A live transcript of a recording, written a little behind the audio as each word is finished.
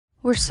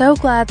We're so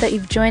glad that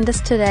you've joined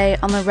us today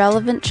on the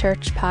Relevant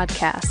Church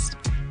podcast.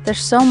 There's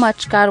so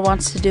much God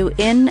wants to do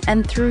in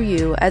and through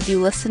you as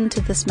you listen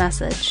to this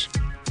message.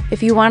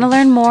 If you want to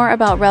learn more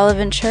about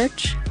Relevant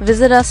Church,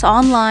 visit us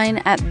online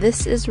at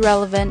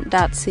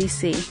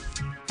thisisrelevant.cc.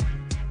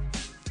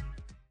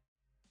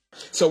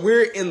 So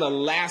we're in the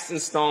last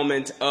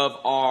installment of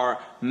our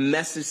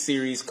message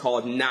series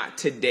called Not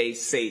Today,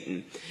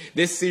 Satan.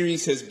 This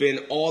series has been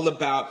all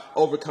about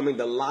overcoming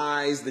the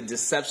lies, the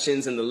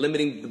deceptions, and the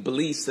limiting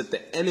beliefs that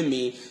the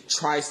enemy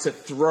tries to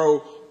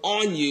throw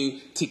on you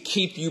to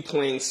keep you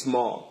playing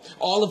small.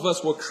 All of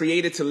us were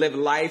created to live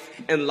life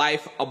and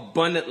life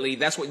abundantly.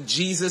 That's what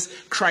Jesus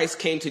Christ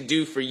came to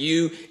do for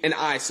you and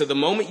I. So the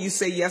moment you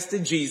say yes to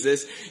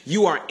Jesus,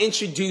 you are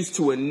introduced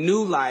to a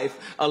new life,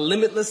 a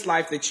limitless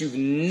life that you've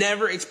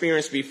never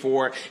experienced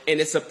before,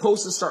 and it's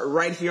supposed to start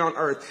right here on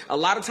earth. A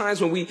lot of times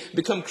when we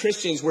become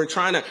Christians, we're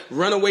trying to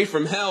run away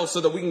from hell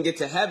so that we can get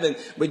to heaven.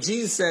 But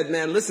Jesus said,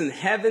 man, listen,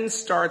 heaven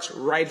starts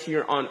right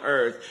here on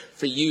earth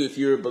for you if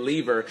you're a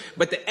believer.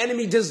 But the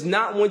enemy does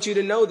not want you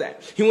to know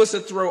that. He wants to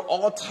throw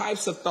all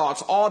types of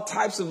thoughts, all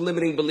types of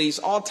limiting beliefs,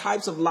 all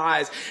types of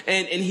lies,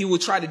 and he will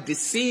try to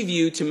deceive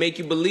you to make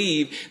you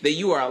believe that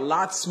you are a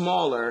lot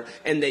smaller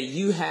and that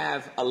you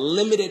have a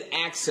limited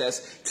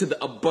access to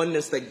the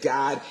abundance that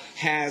God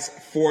has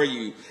for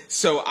you.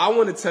 So I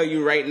want to tell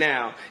you right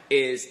now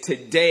is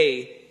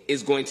today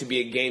is going to be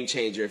a game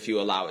changer if you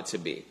allow it to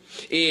be.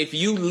 If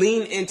you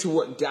lean into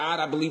what God,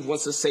 I believe,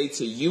 wants to say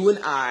to you and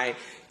I,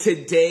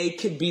 today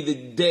could be the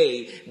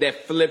day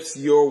that flips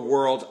your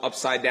world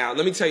upside down.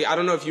 Let me tell you, I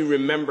don't know if you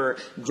remember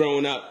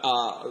growing up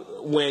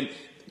when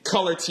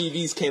color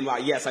TVs came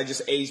out. Yes, I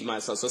just aged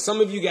myself. So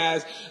some of you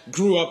guys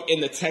grew up in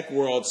the tech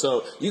world,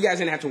 so you guys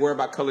didn't have to worry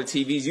about color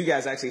TVs. You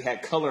guys actually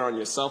had color on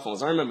your cell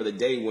phones. I remember the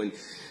day when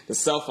the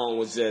cell phone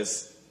was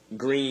just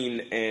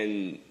green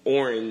and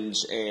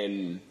orange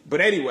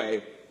but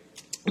anyway,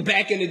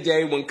 back in the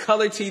day when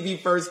color TV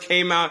first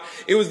came out,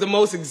 it was the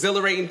most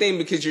exhilarating thing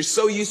because you're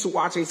so used to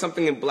watching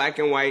something in black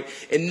and white,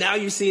 and now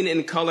you're seeing it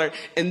in color.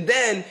 And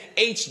then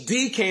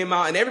HD came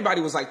out, and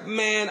everybody was like,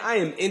 man, I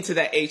am into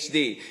that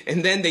HD.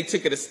 And then they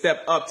took it a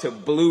step up to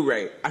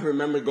Blu-ray. I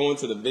remember going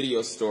to the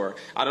video store.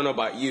 I don't know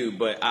about you,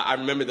 but I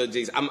remember those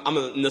days. I'm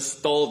a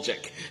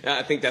nostalgic.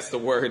 I think that's the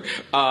word.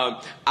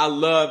 I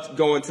loved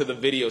going to the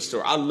video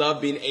store. I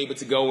loved being able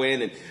to go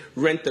in and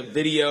rent the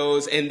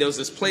videos, and there was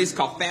this place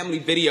called Family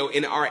Video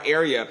in our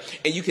area,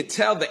 and you could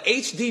tell the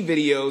HD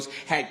videos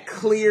had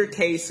clear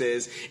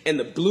cases and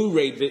the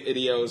Blu-ray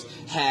videos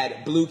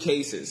had blue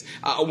cases.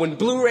 When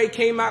Blu-ray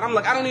came out, I'm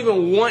like, I don't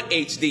even want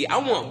HD, I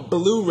want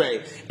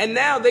Blu-ray. And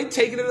now they've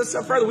taken it a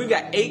step further. We've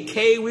got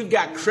 8K, we've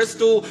got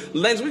crystal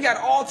lens, we've got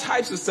all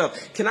types of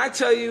stuff. Can I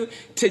tell you,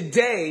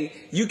 today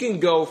you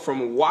can go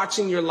from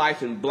watching your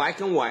life in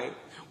black and white,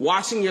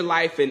 watching your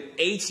life in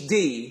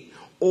HD,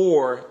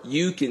 or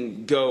you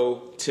can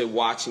go to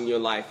watching your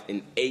life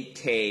in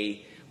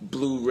 8K,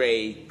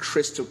 Blu-ray,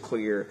 crystal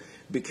clear,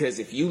 because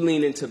if you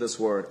lean into this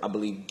word, I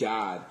believe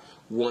God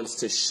wants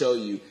to show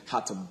you how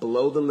to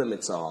blow the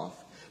limits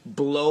off,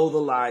 blow the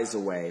lies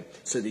away,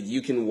 so that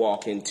you can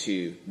walk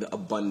into the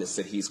abundance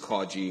that He's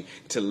called you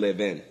to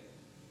live in.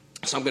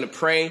 So I'm going to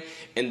pray,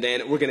 and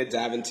then we're going to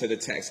dive into the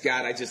text.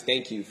 God, I just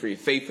thank you for your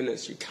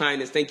faithfulness, your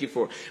kindness. Thank you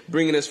for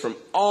bringing us from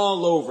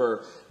all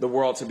over the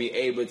world to be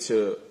able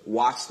to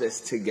watch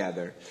this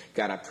together.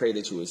 God, I pray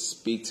that you would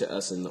speak to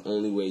us in the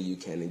only way you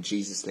can. In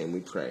Jesus' name we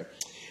pray.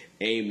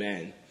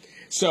 Amen.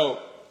 So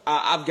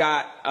I've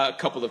got a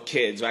couple of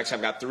kids. Actually,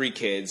 I've got 3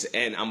 kids,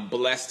 and I'm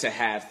blessed to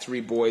have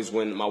 3 boys.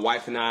 When my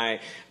wife and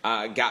I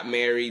got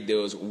married, there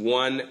was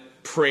one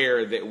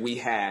prayer that we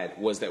had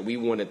was that we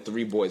wanted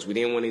 3 boys. We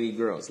didn't want any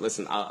girls.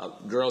 Listen,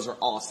 girls are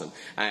awesome.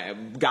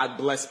 God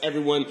bless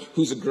everyone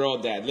who's a girl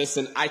dad.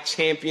 Listen, I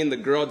champion the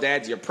girl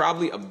dads. You're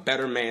probably a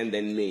better man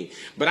than me.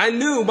 But I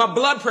knew my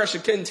blood pressure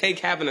couldn't take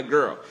having a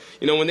girl.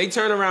 You know, when they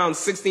turn around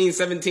 16,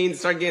 17,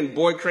 start getting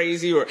boy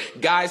crazy, or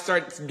guys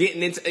start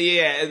getting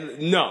into,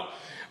 no.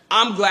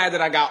 I'm glad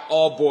that I got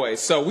all boys.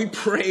 So we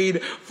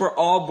prayed for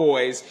all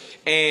boys,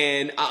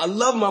 and I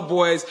love my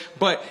boys,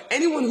 but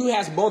anyone who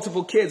has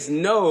multiple kids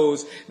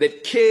knows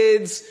that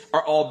kids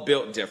are all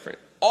built different.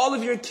 All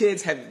of your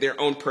kids have their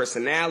own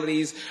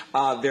personalities,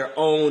 their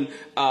own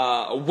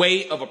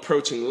way of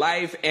approaching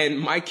life, and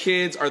my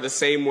kids are the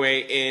same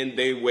way in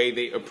the way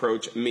they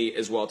approach me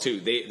as well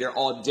too. They're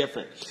all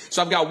different.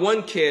 So I've got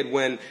one kid,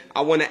 when I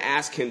want to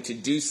ask him to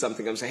do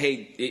something, I'm saying,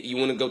 hey, you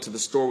want to go to the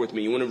store with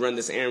me? You want to run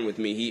this errand with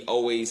me? He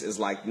always is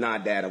like, nah,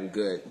 Dad, I'm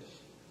good.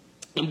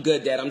 I'm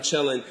good, Dad. I'm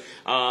chilling.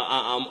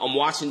 I'm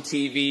watching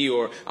TV,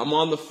 or I'm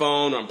on the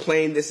phone, or I'm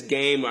playing this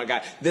game, or I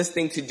got this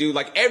thing to do.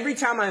 Like every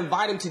time I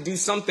invite him to do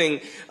something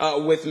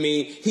with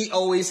me, he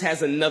always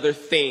has another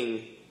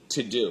thing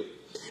to do.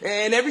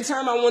 And every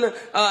time I want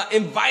to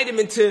invite him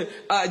into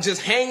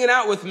just hanging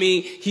out with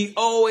me, he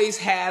always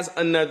has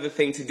another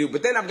thing to do.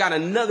 But then I've got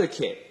another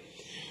kid.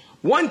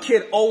 One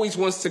kid always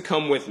wants to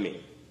come with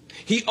me.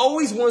 He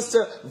always wants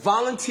to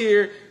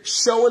volunteer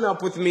showing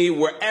up with me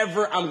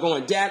wherever I'm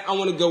going. Dad, I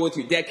want to go with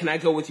you. Dad, can I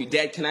go with you?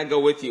 Dad, can I go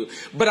with you?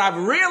 But I've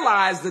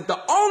realized that the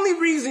only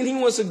reason he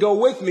wants to go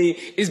with me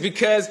is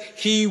because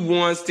he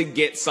wants to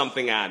get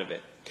something out of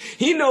it.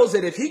 He knows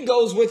that if he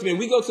goes with me and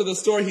we go to the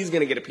store, he's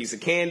going to get a piece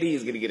of candy.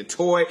 He's going to get a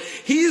toy.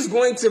 He's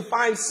going to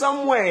find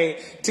some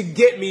way to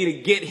get me to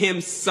get him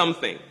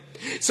something.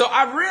 So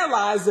I've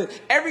realized that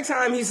every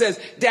time he says,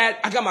 Dad,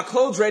 I got my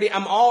clothes ready.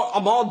 I'm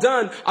all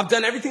done. I've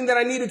done everything that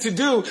I needed to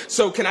do.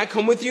 So can I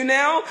come with you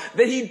now?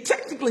 That he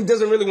technically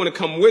doesn't really want to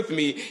come with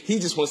me. He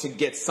just wants to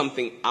get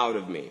something out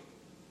of me.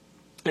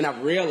 And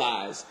I've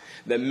realized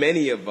that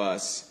many of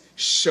us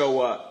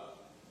show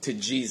up to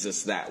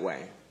Jesus that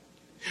way.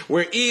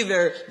 We're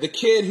either the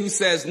kid who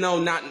says, no,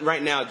 not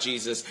right now,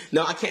 Jesus.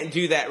 No, I can't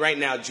do that right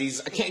now,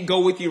 Jesus. I can't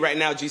go with you right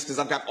now, Jesus, because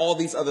I've got all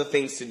these other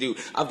things to do.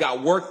 I've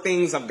got work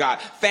things. I've got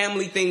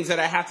family things that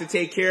I have to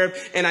take care of.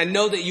 And I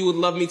know that you would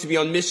love me to be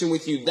on mission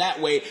with you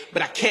that way,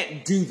 but I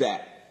can't do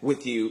that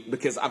with you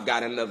because I've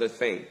got another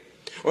thing.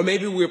 Or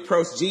maybe we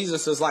approach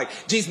Jesus as like,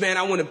 geez, man,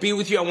 I want to be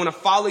with you. I want to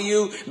follow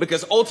you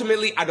because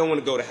ultimately I don't want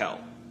to go to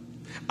hell.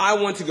 I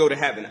want to go to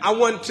heaven. I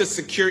want to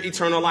secure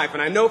eternal life.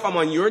 And I know if I'm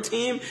on your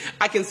team,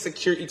 I can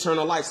secure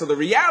eternal life. So the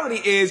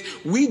reality is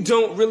we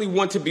don't really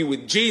want to be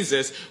with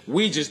Jesus.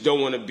 We just don't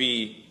want to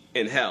be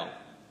in hell.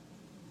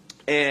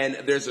 And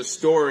there's a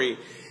story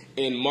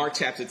in Mark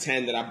chapter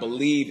 10 that I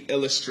believe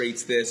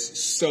illustrates this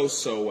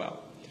so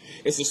well.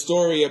 It's a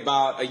story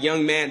about a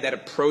young man that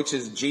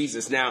approaches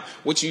Jesus. Now,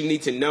 what you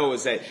need to know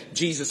is that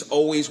Jesus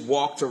always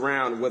walked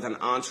around with an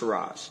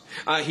entourage.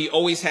 He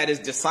always had his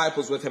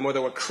disciples with him, or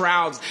there were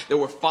crowds that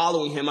were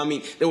following him. I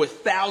mean, there were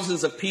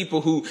thousands of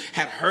people who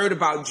had heard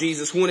about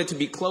Jesus, who wanted to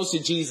be close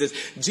to Jesus.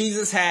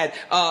 Jesus had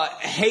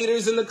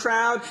haters in the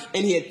crowd,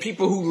 and he had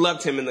people who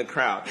loved him in the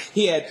crowd.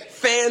 He had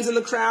fans in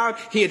the crowd.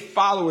 He had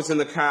followers in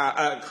the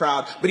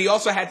crowd, but he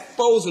also had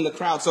foes in the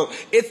crowd. So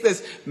it's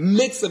this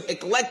mix of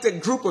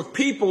eclectic group of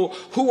people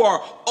who are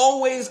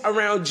always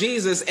around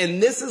Jesus. And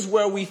this is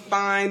where we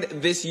find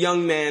this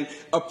young man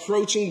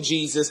approaching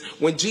Jesus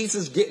when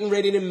Jesus is getting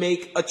ready to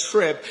make a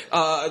trip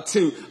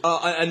to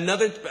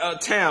another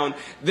town.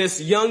 This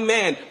young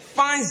man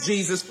finds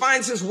Jesus,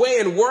 finds his way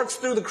and works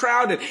through the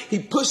crowd, and he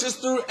pushes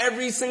through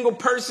every single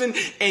person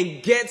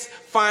and gets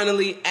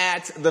finally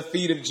at the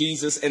feet of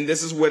Jesus. And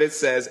this is what it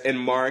says in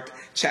Mark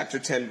chapter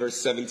 10, verse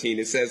 17.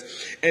 It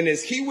says, and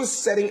as he was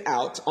setting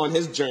out on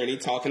his journey,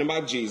 talking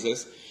about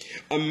Jesus,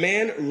 a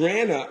man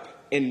ran up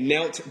and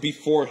knelt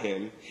before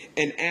him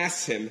and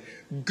asked him,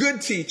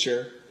 good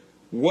teacher,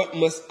 what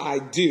must I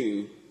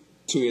do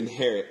to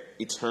inherit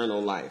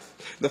eternal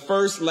life? The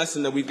first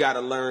lesson that we've got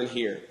to learn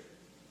here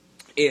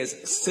is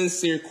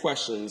sincere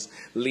questions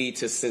lead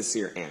to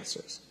sincere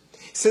answers.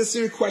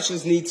 Sincere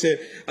questions need to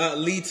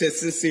lead to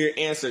sincere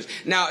answers.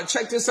 Now,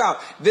 check this out.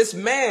 This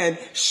man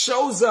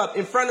shows up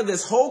in front of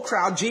this whole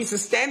crowd,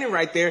 Jesus standing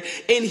right there,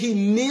 and he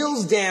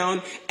kneels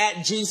down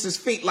at Jesus'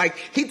 feet. Like,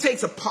 he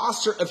takes a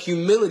posture of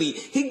humility.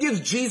 He gives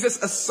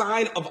Jesus a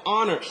sign of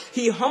honor.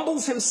 He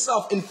humbles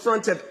himself in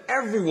front of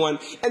everyone,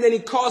 and then he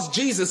calls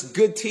Jesus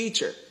good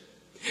teacher.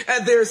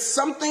 There's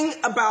something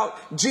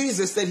about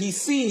Jesus that he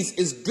sees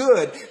is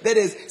good, that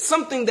is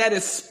something that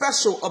is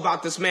special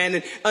about this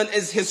man. And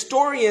as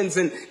historians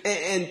and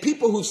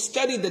people who've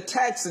studied the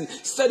text and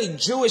studied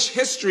Jewish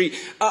history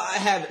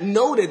have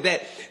noted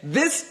that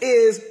this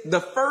is the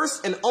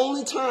first and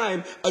only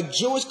time a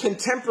Jewish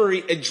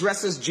contemporary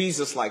addresses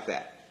Jesus like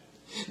that.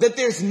 That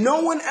there's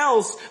no one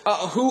else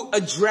who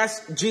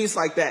addressed Jesus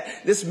like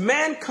that. This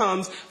man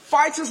comes,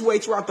 fights his way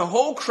throughout the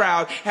whole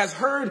crowd, has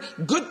heard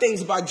good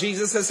things about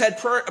Jesus, has had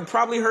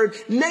probably heard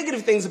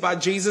negative things about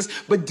Jesus,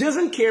 but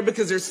doesn't care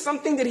because there's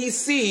something that he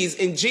sees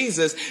in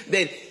Jesus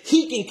that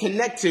he can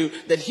connect to,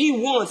 that he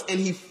wants, and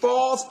he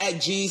falls at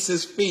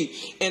Jesus'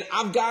 feet. And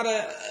I've got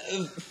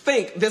to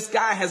think this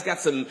guy has got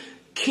some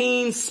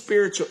keen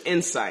spiritual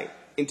insight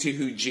into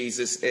who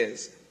Jesus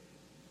is.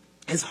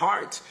 His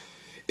heart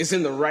is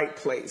in the right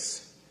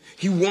place.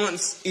 He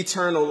wants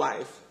eternal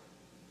life.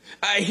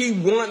 He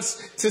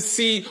wants to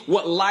see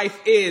what life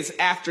is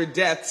after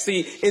death.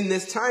 See, in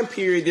this time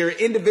period, there are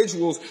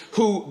individuals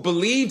who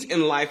believed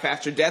in life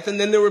after death, and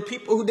then there were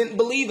people who didn't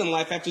believe in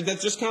life after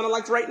death, just kind of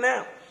like right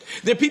now.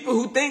 There are people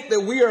who think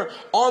that we are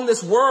on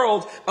this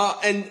world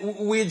and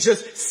we're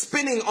just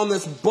spinning on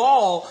this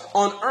ball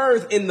on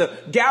Earth in the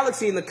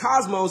galaxy, in the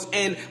cosmos,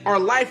 and our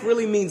life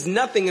really means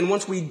nothing. And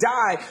once we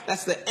die,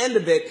 that's the end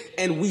of it,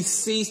 and we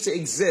cease to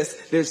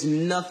exist. There's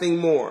nothing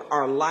more.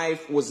 Our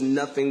life was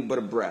nothing but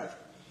a breath.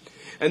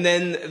 And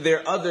then there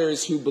are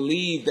others who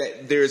believe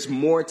that there's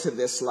more to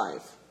this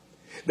life.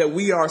 That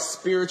we are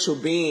spiritual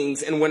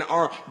beings, and when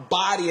our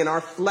body and our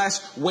flesh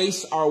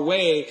wastes our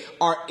way,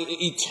 our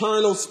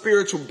eternal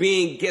spiritual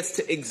being gets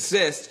to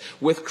exist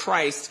with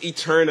Christ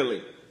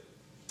eternally.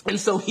 And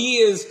so he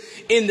is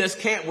in this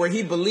camp where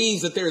he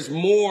believes that there's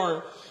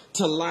more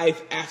to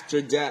life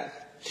after death.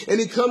 And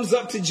he comes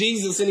up to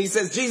Jesus and he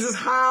says, Jesus,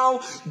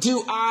 how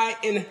do I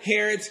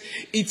inherit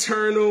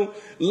eternal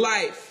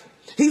life?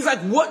 He's like,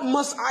 what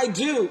must I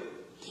do?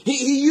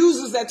 He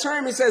uses that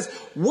term. He says,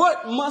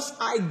 what must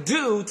I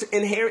do to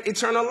inherit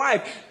eternal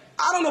life?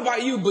 I don't know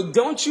about you, but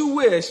don't you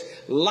wish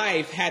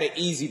life had an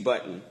easy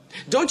button?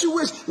 Don't you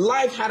wish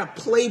life had a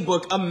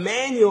playbook, a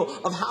manual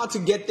of how to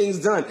get things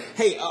done?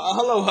 Hey,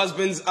 hello,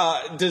 husbands.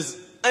 Do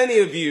any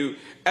of you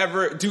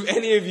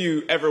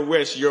ever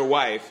wish your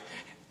wife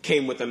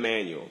came with a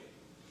manual?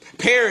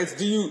 Parents,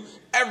 do you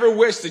ever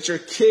wish that your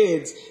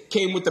kids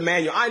came with the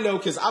manual? I know,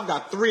 because I've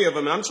got 3 of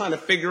them, and I'm trying to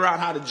figure out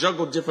how to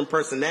juggle different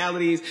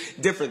personalities,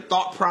 different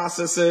thought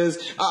processes.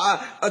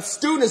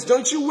 Students,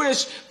 don't you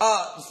wish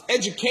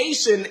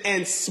education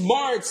and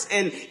smarts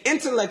and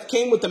intellect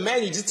came with the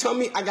manual? Just tell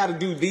me I got to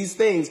do these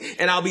things,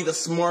 and I'll be the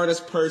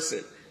smartest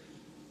person.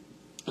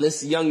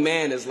 This young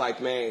man is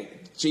like, man,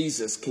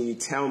 Jesus, can you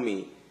tell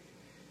me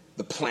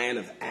the plan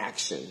of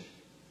action?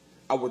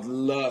 I would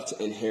love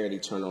to inherit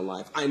eternal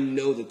life. I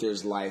know that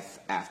there's life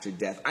after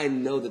death. I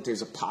know that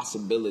there's a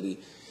possibility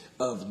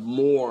of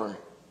more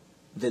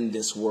than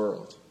this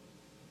world.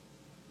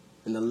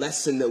 And the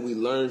lesson that we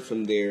learn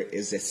from there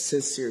is that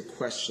sincere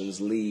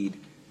questions lead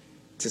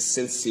to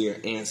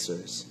sincere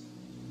answers.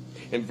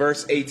 In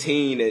verse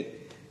 18,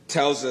 it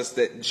tells us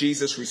that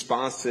Jesus'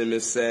 response to him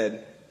is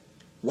said,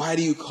 "Why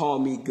do you call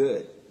me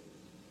good?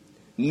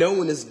 No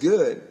one is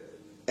good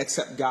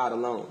except God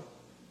alone."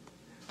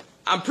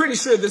 I'm pretty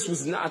sure this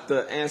was not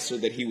the answer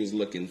that he was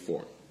looking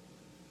for.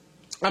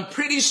 I'm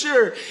pretty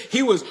sure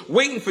he was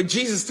waiting for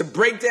Jesus to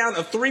break down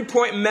a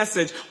 3-point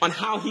message on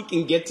how he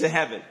can get to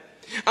heaven.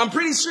 I'm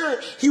pretty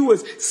sure he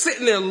was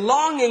sitting there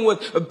longing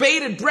with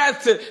bated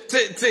breath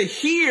to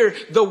hear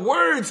the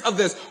words of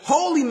this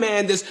holy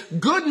man, this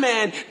good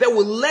man that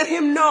would let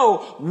him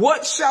know,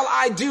 what shall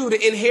I do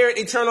to inherit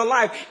eternal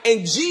life?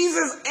 And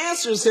Jesus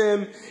answers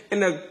him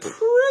in a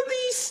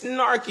pretty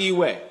snarky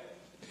way.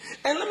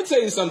 And let me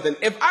tell you something.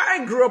 If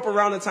I grew up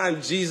around the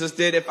time Jesus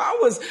did, if I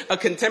was a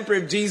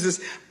contemporary of Jesus,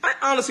 I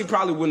honestly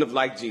probably wouldn't have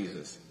liked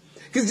Jesus.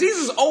 Because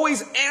Jesus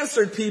always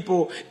answered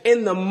people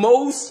in the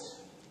most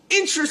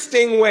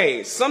interesting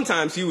ways.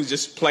 Sometimes he was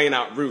just plain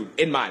out rude,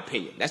 in my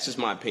opinion. That's just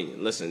my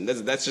opinion. Listen,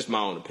 that's just my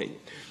own opinion.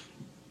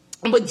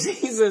 But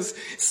Jesus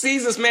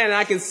sees this man, and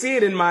I can see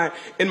it in my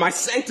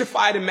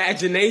sanctified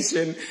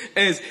imagination,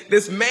 as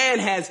this man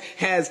has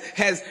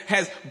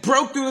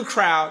broke through the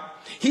crowd.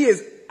 He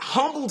has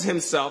humbled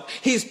himself.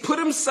 He's put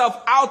himself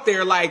out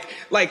there like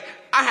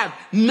I have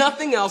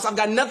nothing else. I've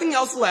got nothing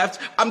else left.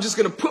 I'm just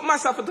going to put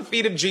myself at the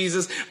feet of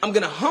Jesus. I'm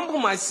going to humble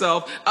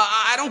myself.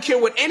 I don't care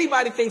what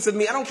anybody thinks of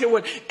me. I don't care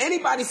what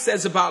anybody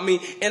says about me.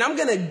 And I'm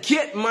going to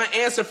get my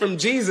answer from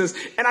Jesus.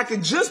 And I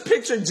could just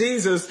picture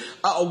Jesus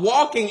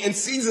walking, and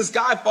sees this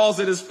guy, falls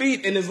at his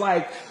feet, and is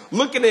like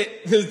looking at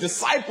his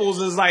disciples,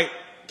 and is like,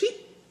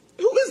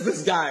 who is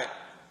this guy?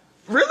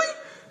 Really?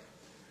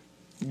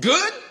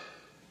 Good?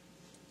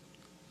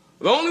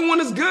 The only one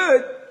is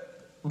good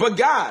but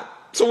God.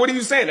 So what are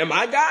you saying? Am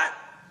I God?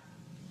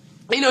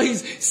 You know,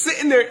 he's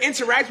sitting there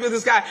interacting with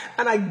this guy,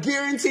 and I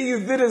guarantee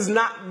you that is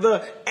not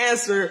the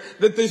answer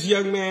that this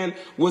young man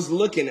was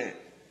looking at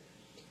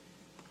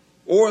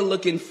or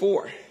looking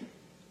for.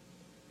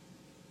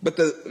 But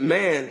the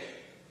man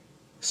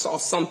saw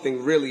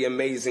something really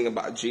amazing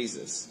about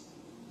Jesus.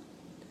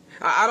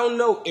 I don't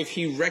know if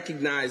he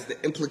recognized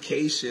the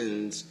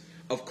implications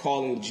of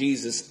calling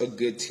Jesus a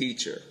good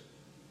teacher.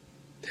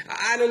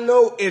 I don't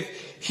know if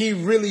he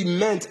really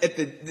meant at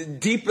the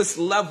deepest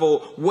level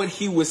what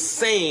he was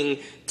saying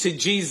to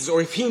Jesus,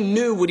 or if he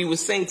knew what he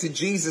was saying to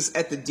Jesus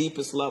at the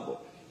deepest level.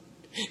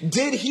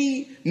 Did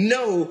he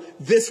know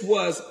this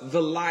was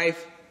the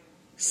life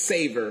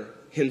saver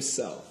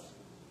himself?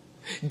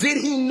 Did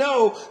he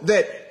know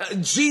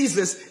that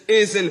Jesus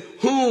is in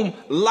whom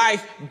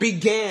life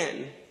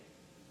began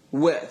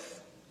with?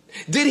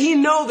 Did he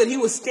know that he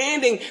was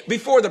standing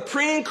before the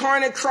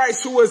pre-incarnate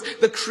Christ, who was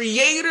the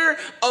creator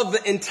of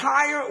the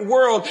entire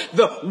world,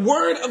 the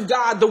Word of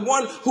God, the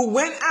one who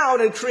went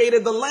out and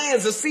created the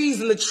lands, the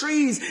seas, and the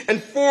trees,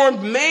 and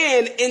formed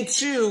man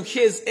into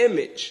his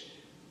image?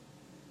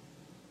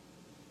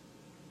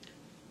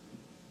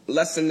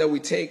 Lesson that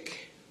we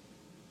take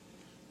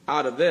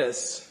out of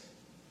this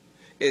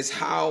is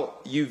how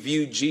you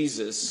view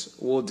Jesus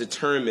will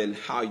determine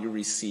how you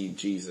receive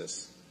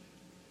Jesus.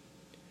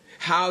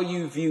 How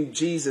you view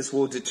Jesus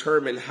will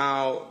determine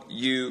how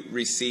you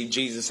receive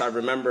Jesus. I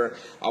remember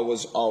I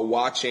was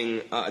watching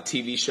a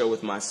TV show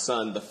with my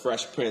son, The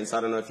Fresh Prince.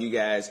 I don't know if you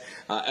guys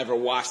ever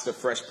watched The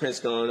Fresh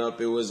Prince growing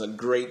up. It was a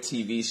great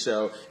TV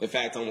show. In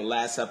fact, on the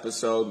last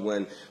episode,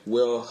 when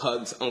Will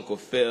hugs Uncle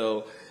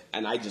Phil,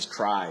 and I just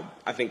cried.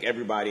 I think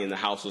everybody in the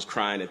house was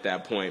crying at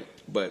that point,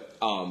 but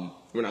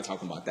we're not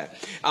talking about that.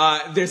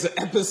 There's an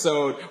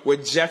episode where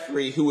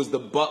Jeffrey, who was the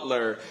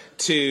butler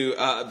to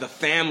the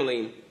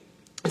family,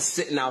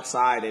 sitting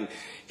outside, and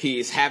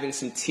he's having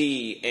some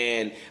tea,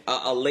 and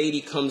a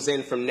lady comes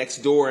in from next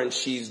door, and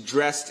she's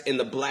dressed in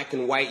the black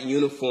and white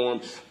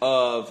uniform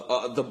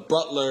of the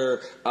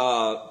butler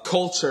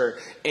culture,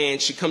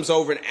 and she comes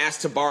over and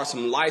asks to borrow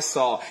some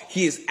Lysol.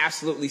 He is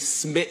absolutely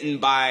smitten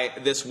by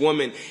this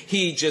woman.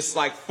 He just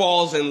like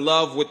falls in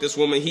love with this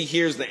woman. He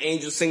hears the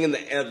angels singing,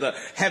 the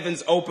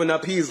heavens open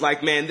up. He's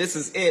like, man, this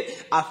is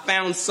it. I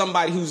found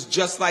somebody who's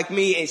just like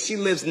me, and she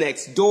lives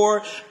next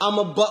door. I'm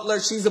a butler.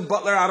 She's a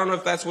butler. I don't know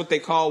if that's what they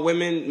call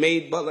women,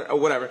 maid, butler, or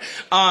whatever.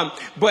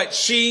 But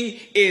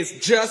she is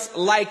just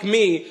like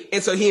me.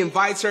 And so he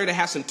invites her to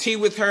have some tea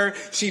with her.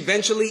 She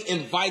eventually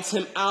invites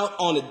him out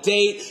on a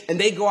date, and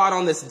they go out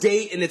on this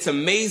date, and it's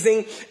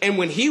amazing. And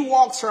when he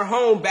walks her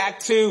home back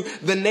to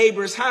the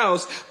neighbor's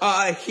house,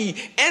 he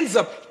ends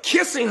up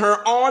kissing her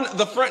on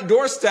the front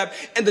doorstep,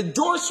 and the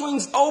door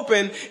swings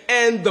open,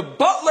 and the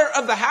butler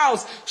of the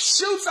house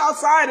shoots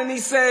outside, and he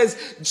says,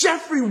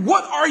 Jeffrey,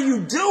 what are you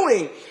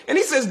doing? And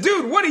he says,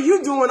 dude, what are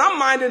you doing? I'm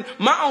minding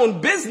my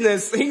own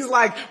business. He's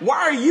like,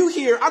 why are you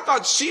here? I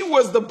thought she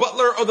was the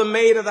butler or the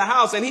maid of the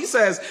house. And he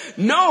says,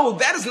 no,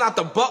 that is not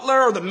the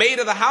butler or the maid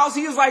of the house.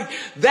 He is like,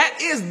 that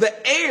is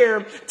the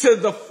heir to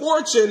the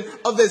fortune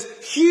of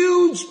this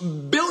huge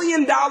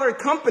billion-dollar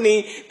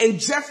company. And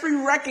Jeffrey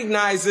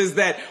recognizes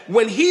that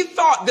when he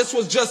thought this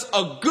was just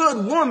a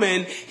good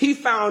woman, he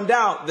found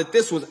out that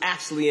this was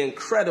actually an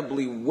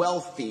incredibly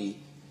wealthy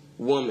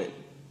woman.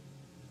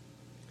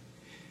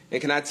 And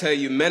can I tell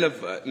you,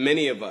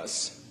 many of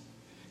us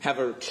have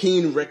a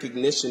keen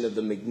recognition of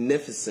the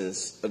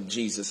magnificence of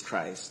Jesus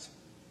Christ.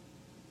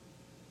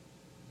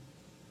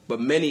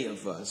 But many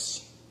of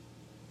us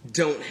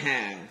don't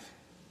have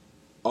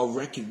a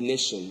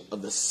recognition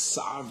of the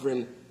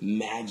sovereign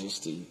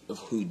majesty of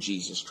who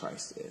Jesus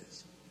Christ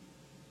is.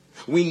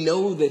 We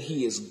know that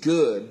he is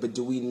good, but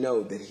do we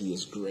know that he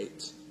is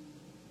great?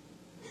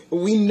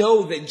 We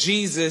know that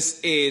Jesus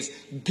is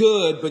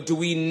good, but do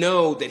we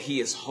know that he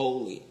is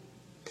holy?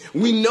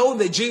 We know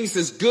that Jesus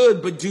is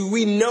good, but do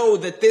we know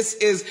that this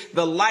is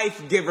the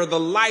life giver, the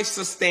life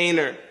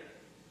sustainer?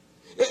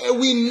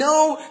 We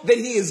know that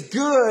he is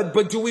good,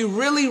 but do we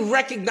really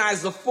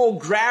recognize the full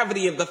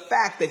gravity of the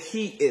fact that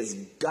he is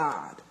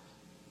God?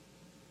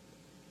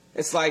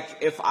 It's like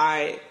if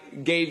I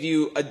gave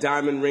you a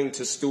diamond ring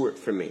to steward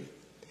for me.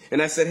 And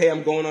I said, hey,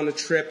 I'm going on a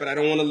trip and I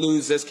don't want to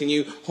lose this. Can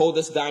you hold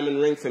this diamond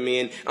ring for me?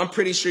 And I'm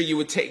pretty sure you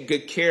would take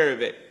good care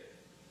of it.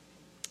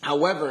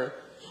 However,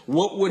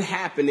 what would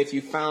happen if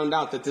you found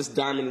out that this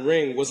diamond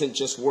ring wasn't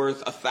just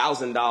worth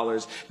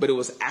 $1,000, but it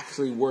was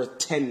actually worth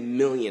 $10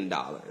 million?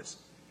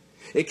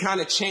 It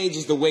kind of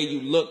changes the way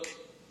you look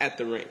at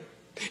the ring.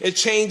 It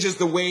changes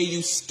the way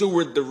you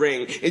steward the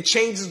ring. It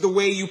changes the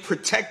way you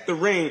protect the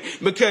ring,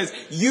 because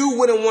you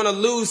wouldn't want to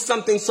lose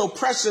something so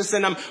precious.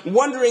 And I'm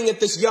wondering if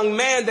this young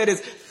man that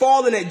has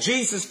fallen at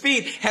Jesus'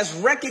 feet has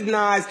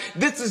recognized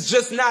this is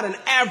just not an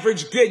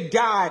average good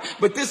guy,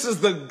 but this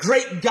is the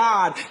great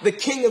God, the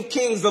King of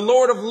Kings, the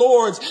Lord of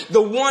Lords,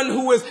 the one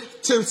who is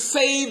to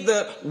save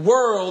the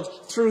world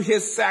through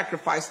his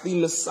sacrifice, the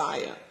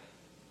Messiah.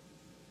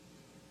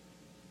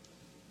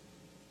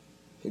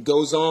 It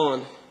goes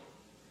on.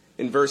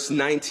 In verse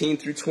 19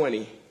 through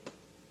 20,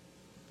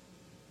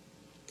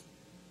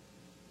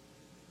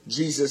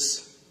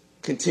 Jesus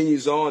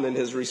continues on in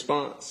his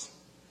response.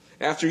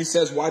 After he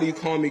says, why do you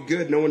call me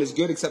good? No one is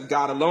good except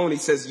God alone. He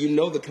says, you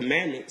know the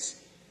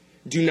commandments.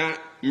 Do not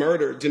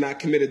murder, do not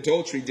commit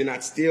adultery, do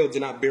not steal, do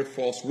not bear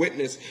false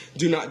witness,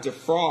 do not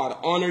defraud,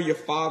 honor your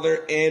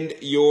father and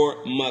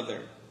your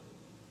mother.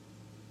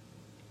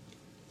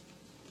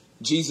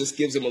 Jesus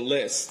gives him a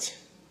list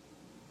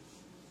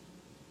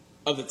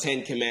of the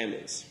 10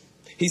 commandments.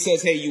 He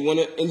says, hey, you want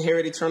to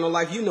inherit eternal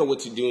life? You know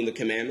what to do in the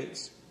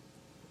commandments.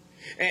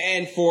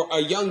 And for a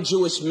young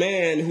Jewish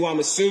man, who I'm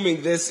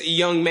assuming this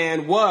young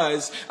man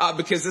was,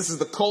 because this is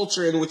the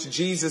culture in which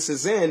Jesus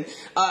is in,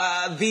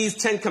 these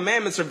 10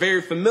 commandments are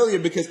very familiar,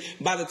 because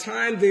by the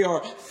time they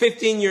are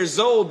 15 years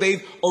old,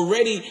 they've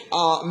already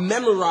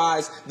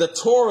memorized the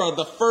Torah,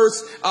 the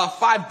first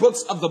 5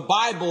 books of the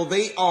Bible.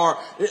 They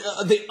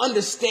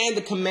understand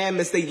the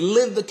commandments. They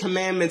live the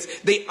commandments.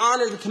 They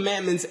honor the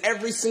commandments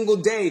every single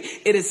day.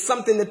 It is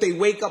something that they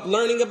wake up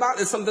learning about.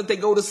 It's something that they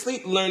go to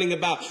sleep learning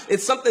about.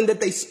 It's something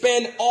that they spend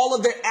all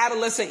of their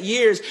adolescent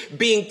years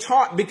being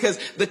taught, because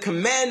the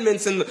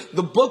commandments and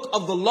the book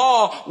of the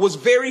law was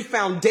very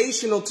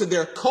foundational to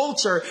their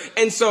culture.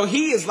 And so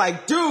he is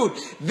like, dude,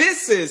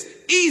 this is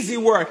easy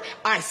work.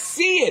 I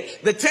see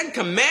it. The 10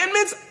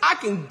 commandments, I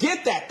can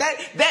get that.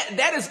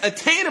 That is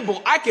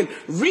attainable. I can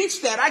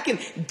reach that. I can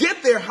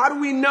get there. How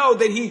do we know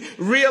that he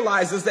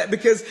realizes that?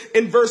 Because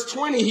in verse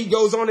 20, he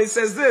goes on and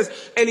says this,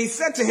 and he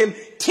said to him,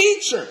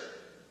 teacher,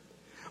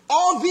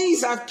 all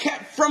these I've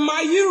kept from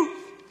my youth.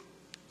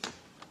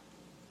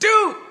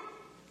 Dude,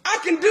 I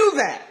can do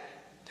that.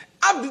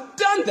 I've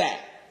done that.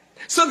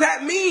 So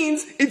that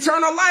means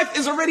eternal life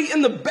is already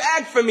in the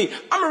bag for me.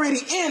 I'm already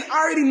in.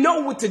 I already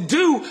know what to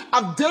do.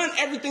 I've done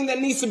everything that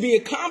needs to be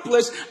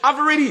accomplished. I've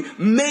already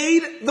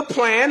made the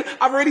plan.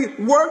 I've already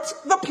worked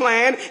the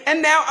plan.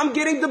 And now I'm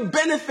getting the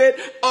benefit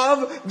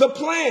of the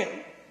plan.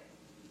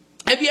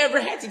 Have you ever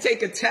had to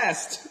take a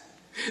test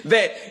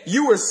that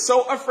you were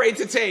so afraid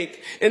to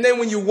take, and then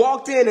when you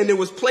walked in and it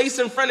was placed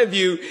in front of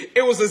you,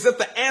 it was as if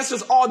the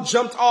answers all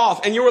jumped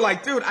off, and you were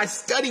like, dude, I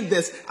studied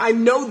this, I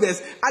know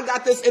this, I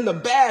got this in the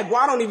bag, well,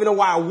 I don't even know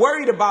why I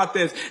worried about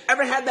this.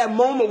 Ever had that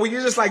moment where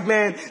you're just like,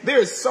 man, there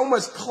is so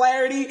much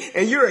clarity,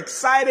 and you're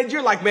excited,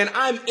 you're like, man,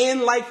 I'm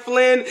in like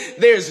Flynn,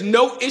 there's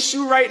no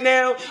issue right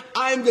now,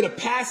 I'm gonna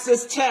pass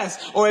this test.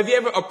 Or have you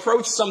ever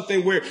approached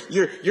something where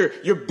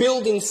you're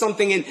building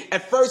something, and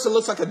at first it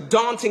looks like a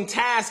daunting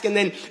task, and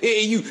then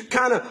you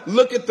kind of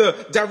look at the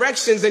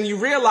directions and you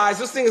realize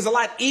this thing is a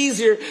lot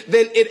easier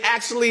than it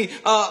actually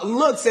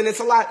looks, and it's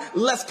a lot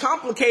less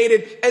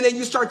complicated, and then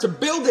you start to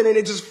build it and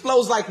it just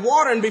flows like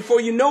water, and before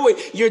you know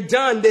it, you're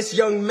done. This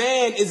young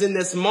man is in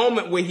this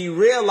moment where he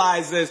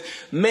realizes,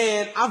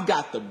 man, I've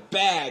got the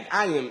bag.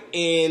 I am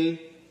in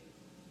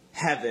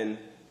heaven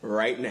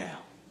right now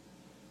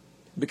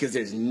because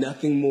there's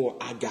nothing more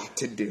I got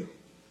to do.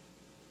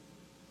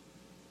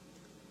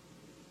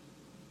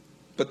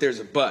 But there's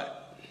a but.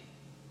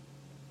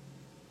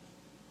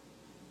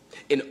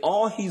 In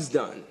all he's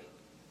done,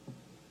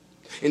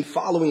 in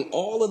following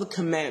all of the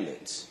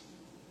commandments,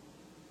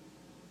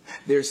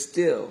 there's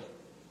still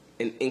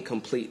an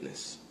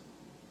incompleteness.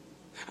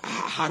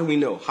 How do we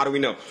know? How do we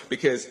know?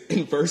 Because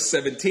in verse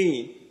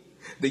 17,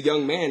 the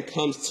young man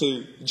comes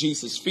to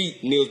Jesus'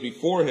 feet, kneels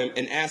before him,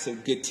 and asks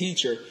him, good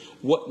teacher,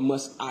 what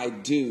must I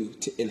do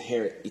to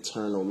inherit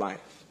eternal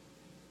life?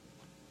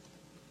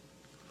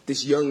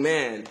 This young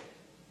man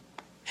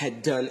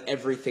had done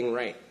everything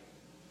right.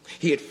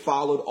 He had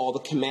followed all the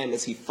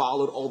commandments. He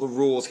followed all the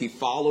rules. He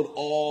followed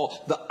all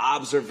the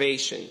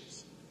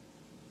observations.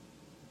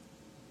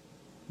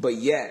 But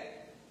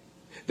yet,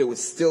 there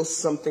was still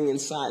something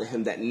inside of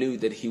him that knew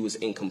that he was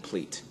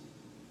incomplete.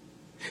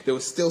 There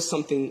was still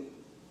something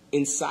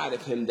inside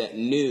of him that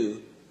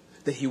knew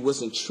that he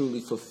wasn't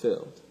truly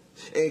fulfilled.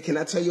 And can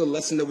I tell you a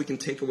lesson that we can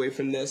take away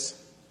from this?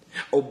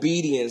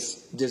 Obedience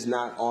does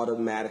not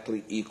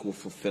automatically equal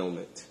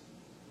fulfillment.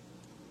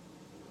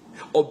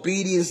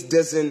 Obedience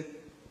doesn't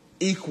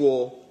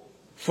equal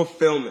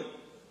fulfillment.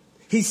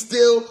 He's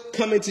still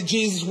coming to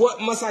Jesus. What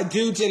must I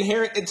do to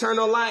inherit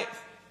eternal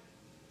life?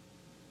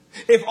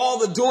 If all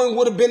the doing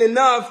would have been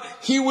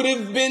enough, he would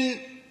have been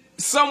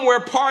somewhere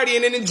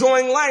partying and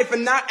enjoying life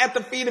and not at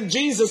the feet of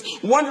Jesus,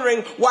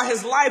 wondering why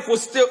his life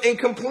was still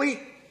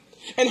incomplete.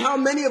 And how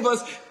many of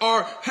us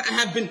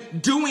have been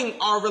doing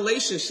our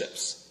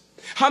relationships?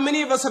 How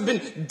many of us have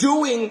been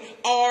doing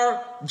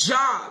our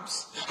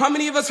jobs? How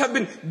many of us have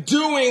been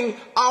doing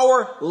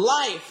our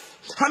life?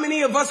 How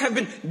many of us have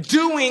been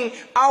doing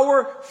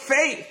our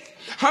faith?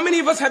 How many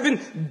of us have been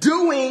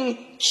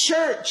doing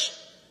church?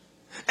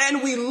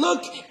 And we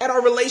look at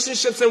our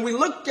relationships and we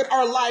look at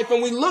our life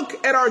and we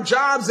look at our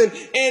jobs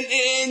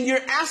and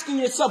you're asking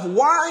yourself,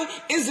 why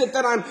is it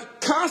that I'm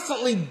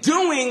constantly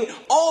doing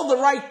all the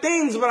right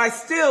things, but I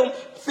still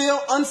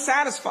feel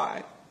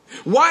unsatisfied?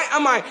 Why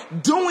am I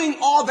doing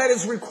all that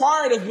is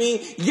required of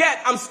me,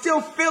 yet I'm still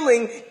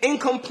feeling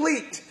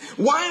incomplete?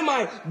 Why am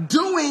I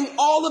doing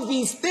all of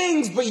these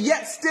things, but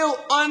yet still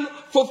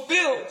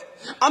unfulfilled?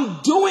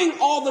 I'm doing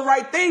all the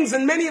right things,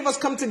 and many of us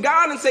come to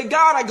God and say,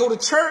 God, I go to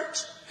church,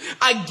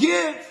 I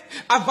give,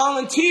 I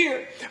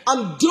volunteer,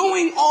 I'm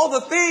doing all the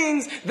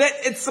things that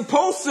it's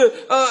supposed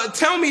to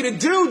tell me to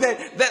do,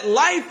 that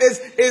life is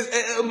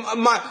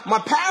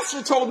my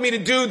pastor told me to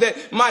do,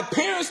 that my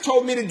parents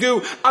told me to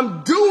do.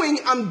 I'm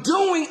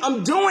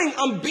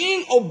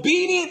being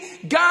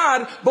obedient,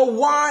 God, but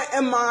why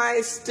am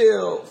I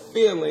still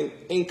feeling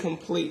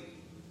incomplete?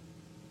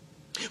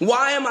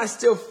 Why am I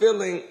still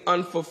feeling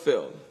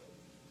unfulfilled?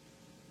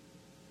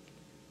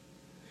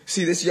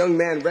 See, this young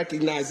man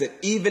recognized that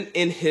even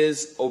in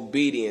his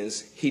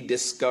obedience, he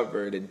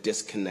discovered a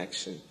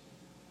disconnection.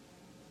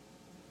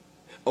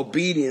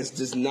 Obedience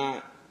does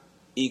not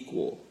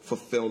equal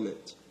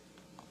fulfillment.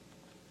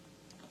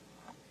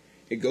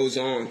 It goes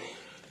on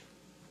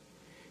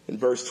in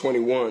verse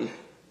 21.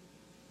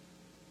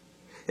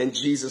 And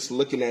Jesus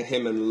looking at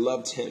him and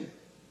loved him.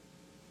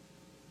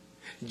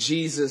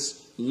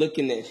 Jesus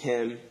looking at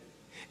him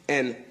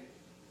and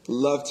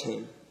loved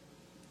him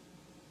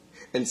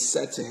and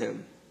said to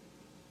him,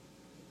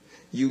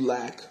 you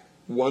lack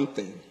one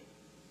thing.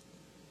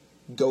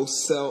 Go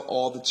sell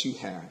all that you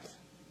have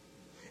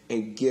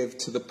and give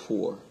to the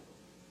poor,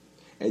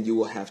 and you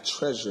will have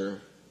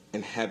treasure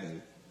in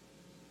heaven.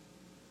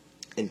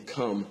 And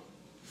come,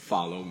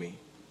 follow me.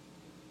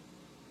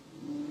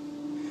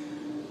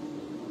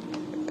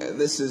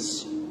 This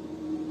is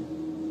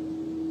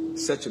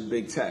such a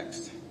big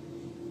text.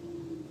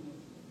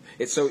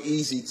 It's so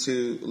easy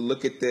to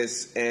look at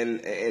this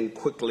and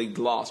quickly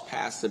gloss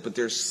past it, but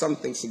there's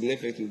something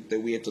significant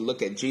that we have to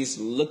look at. Jesus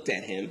looked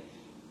at him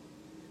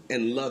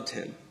and loved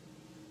him.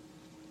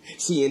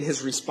 See, in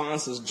his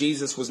responses,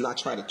 Jesus was not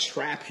trying to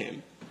trap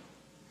him.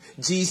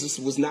 Jesus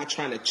was not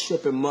trying to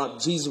trip him up.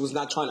 Jesus was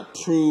not trying to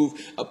prove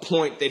a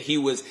point that he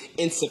was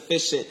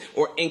insufficient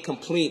or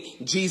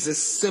incomplete. Jesus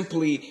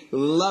simply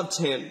loved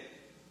him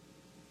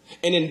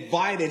and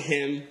invited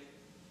him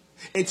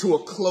into a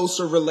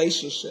closer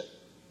relationship.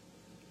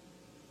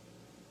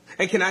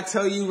 And can I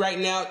tell you right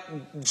now,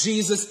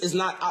 Jesus is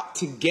not out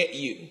to get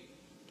you.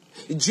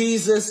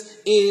 Jesus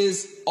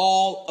is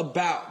all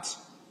about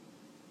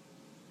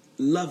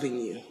loving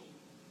you.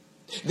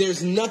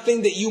 There's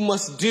nothing that you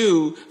must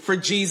do for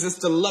Jesus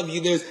to love you.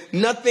 There's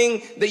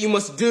nothing that you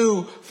must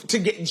do to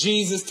get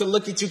Jesus to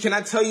look at you. Can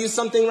I tell you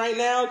something right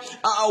now?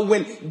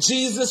 When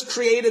Jesus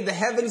created the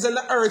heavens and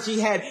the earth,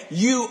 he had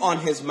you on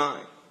his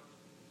mind.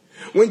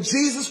 When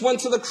Jesus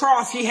went to the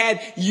cross, he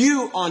had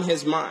you on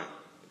his mind.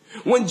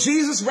 When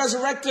Jesus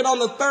resurrected on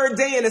the third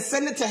day and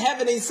ascended to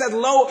heaven, and he said,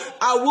 "Lo,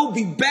 I will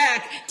be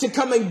back to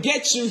come and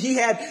get you," he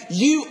had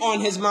you on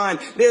his mind.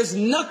 There's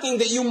nothing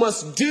that you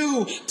must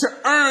do to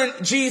earn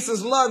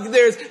Jesus' love.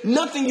 There's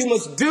nothing you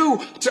must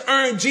do to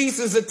earn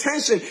Jesus'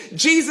 attention.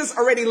 Jesus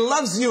already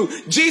loves you.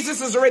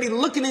 Jesus is already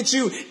looking at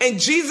you. And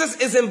Jesus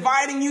is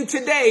inviting you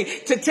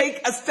today to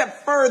take a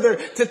step further,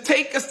 to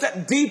take a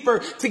step deeper,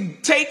 to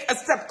take a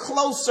step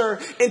closer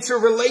into a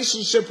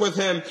relationship with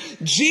him.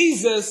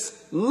 Jesus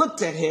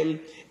looked at him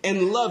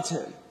and loved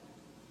him.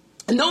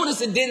 And notice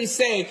it didn't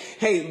say,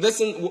 "Hey,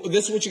 listen,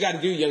 this is what you got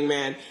to do, young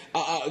man.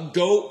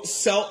 Go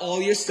sell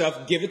all your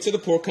stuff, give it to the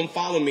poor, come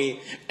follow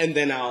me, and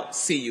then I'll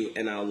see you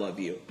and I'll love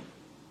you."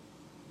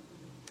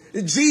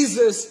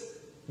 Jesus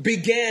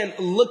began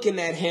looking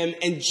at him,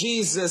 and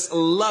Jesus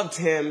loved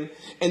him.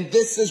 And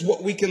this is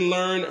what we can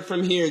learn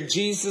from here.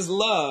 Jesus'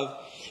 love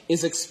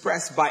is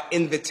expressed by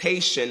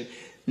invitation,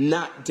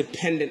 not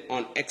dependent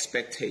on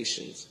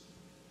expectations.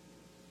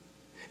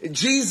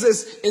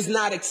 Jesus is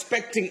not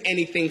expecting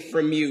anything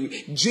from you.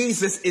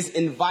 Jesus is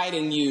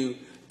inviting you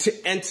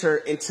to enter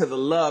into the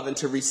love and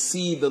to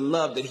receive the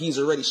love that he's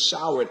already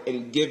showered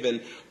and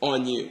given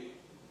on you.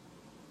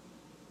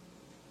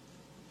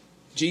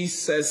 Jesus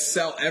says,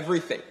 sell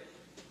everything.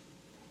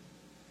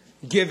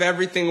 Give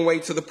everything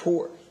away to the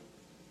poor.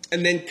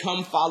 And then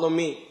come follow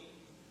me.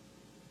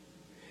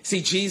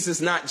 See,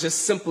 Jesus not just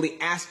simply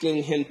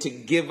asking him to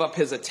give up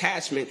his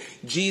attachment.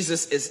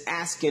 Jesus is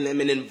asking him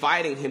and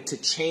inviting him to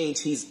change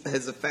his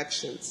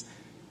affections.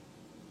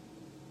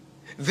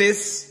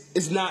 This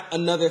is not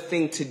another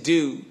thing to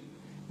do.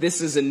 This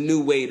is a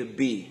new way to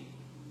be.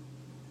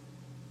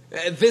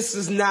 This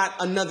is not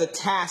another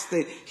task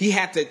that he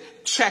had to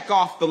check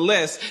off the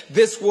list.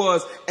 This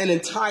was an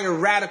entire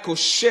radical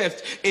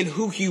shift in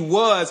who he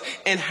was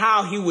and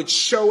how he would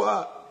show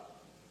up.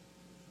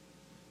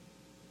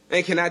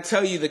 And can I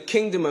tell you, the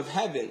kingdom of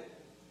heaven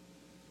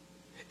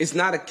is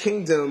not a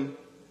kingdom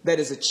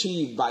that is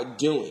achieved by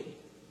doing.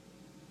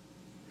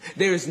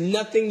 There is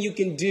nothing you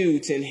can do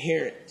to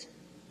inherit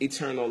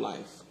eternal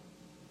life.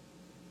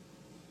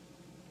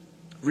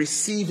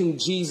 Receiving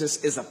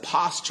Jesus is a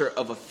posture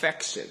of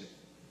affection,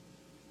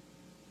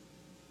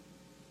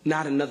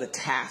 not another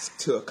task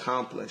to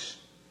accomplish.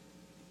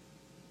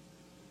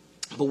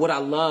 But what I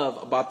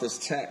love about this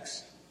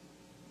text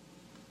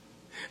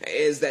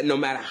is that no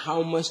matter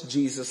how much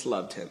Jesus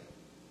loved him,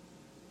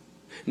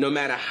 no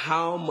matter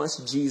how much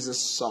Jesus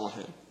saw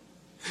him,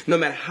 no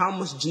matter how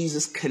much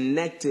Jesus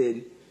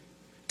connected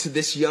to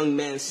this young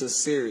man's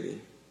sincerity,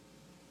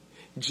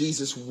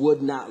 Jesus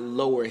would not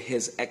lower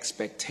his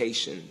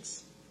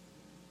expectations.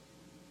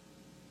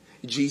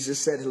 Jesus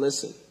said,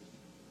 "Listen,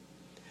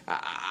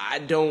 I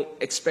don't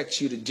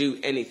expect you to do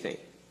anything.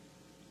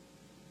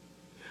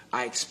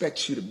 I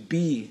expect you to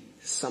be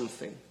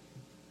something.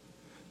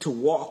 To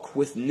walk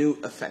with new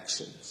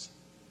affections,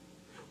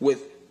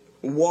 with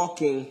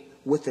walking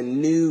with a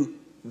new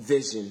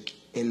vision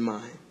in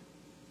mind."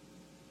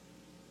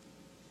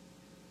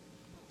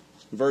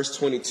 Verse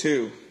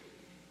 22,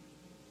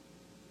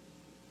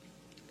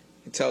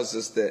 it tells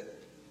us that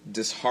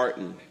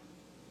disheartened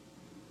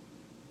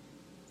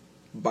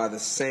by the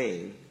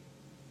saying,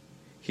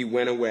 he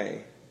went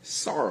away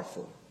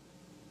sorrowful,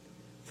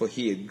 for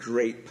he had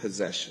great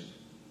possession.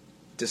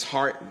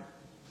 Disheartened.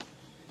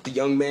 The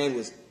young man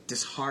was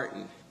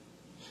disheartened.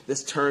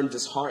 This term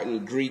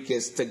disheartened, Greek,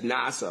 is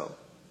stignazo.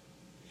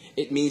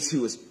 It means he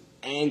was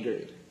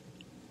angered.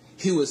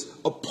 He was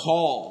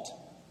appalled.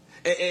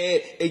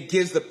 It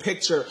gives the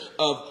picture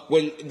of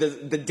when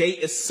the day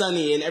is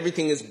sunny and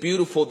everything is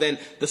beautiful, then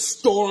the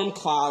storm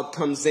cloud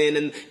comes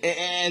in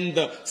and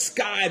the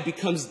sky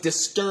becomes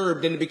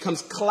disturbed and it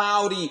becomes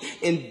cloudy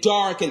and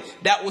dark. And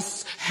that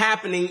was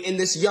happening in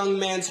this young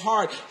man's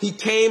heart. He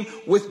came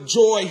with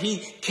joy. He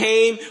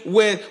came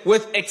with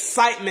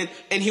excitement,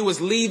 and he was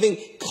leaving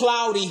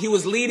cloudy. He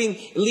was leaving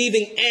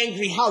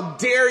angry. How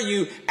dare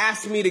you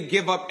ask me to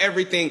give up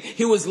everything?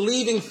 He was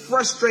leaving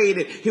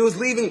frustrated. He was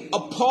leaving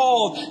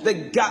appalled that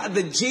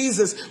that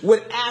Jesus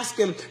would ask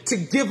him to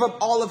give up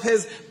all of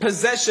his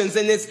possessions.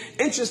 And it's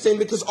interesting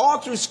because all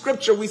through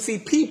scripture, we see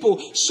people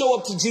show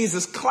up to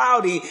Jesus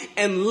cloudy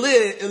and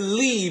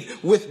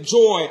leave with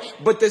joy.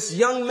 But this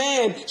young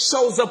man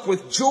shows up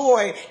with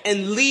joy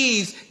and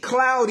leaves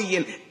cloudy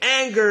and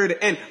angered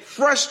and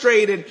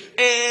frustrated,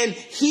 and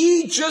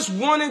he just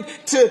wanted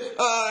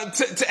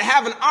to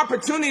have an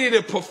opportunity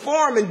to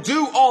perform and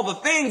do all the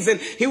things. And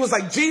he was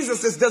like,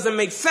 Jesus, this doesn't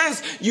make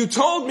sense. You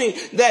told me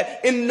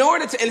that in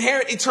order to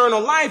inherit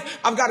eternal life,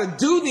 I've got to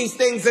do these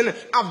things, and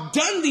I've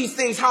done these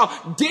things. How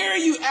dare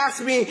you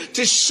ask me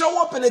to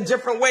show up in a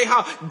different way?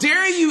 How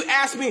dare you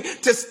ask me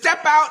to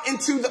step out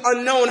into the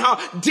unknown? How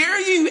dare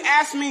you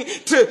ask me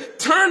to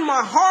turn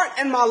my heart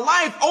and my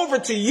life over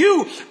to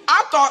you?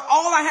 I thought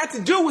all I had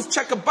to do was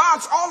check a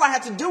box. All I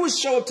had to do was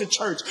show up to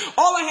church.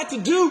 All I had to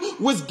do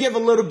was give a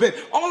little bit.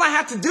 All I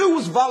had to do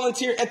was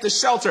volunteer at the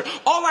shelter.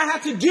 All I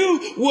had to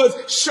do was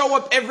show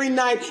up every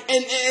night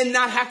and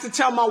not have to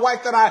tell my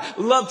wife that I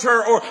loved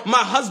her or my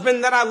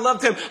husband that I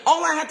loved him.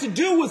 All I had to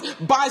do was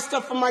buy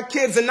stuff for my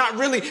kids and not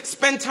really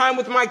spend time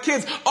with my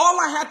kids. All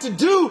I had to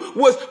do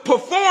was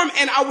perform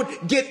and I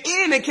would get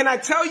in. And can I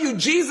tell you,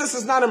 Jesus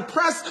is not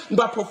impressed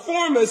by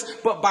performance,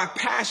 but by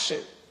passion.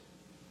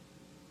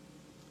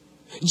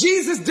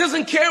 Jesus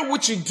doesn't care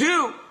what you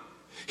do.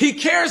 He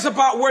cares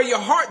about where your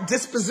heart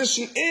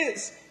disposition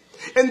is.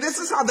 And this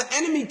is how the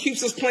enemy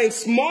keeps us playing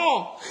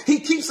small. He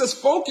keeps us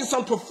focused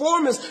on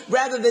performance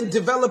rather than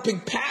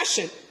developing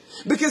passion.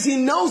 Because he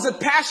knows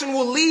that passion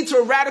will lead to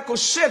a radical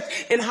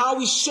shift in how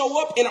we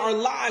show up in our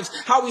lives,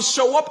 how we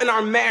show up in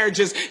our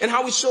marriages, and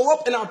how we show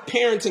up in our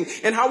parenting,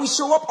 and how we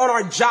show up on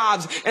our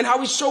jobs, and how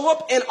we show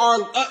up in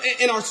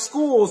our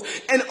schools,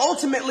 and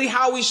ultimately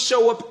how we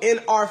show up in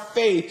our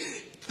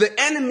faith. The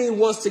enemy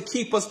wants to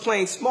keep us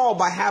playing small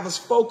by having us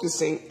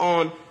focusing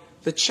on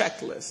the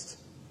checklist.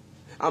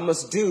 I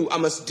must do, I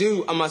must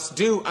do, I must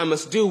do, I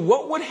must do.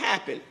 What would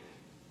happen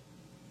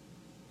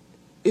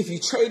if you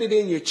traded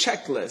in your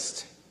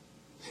checklist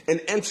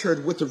and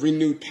entered with a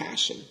renewed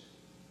passion?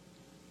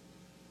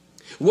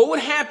 What would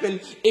happen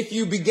if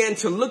you began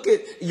to look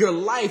at your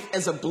life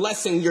as a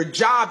blessing, your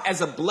job as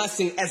a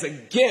blessing, as a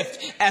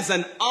gift, as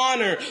an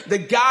honor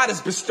that God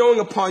is bestowing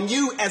upon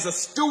you as a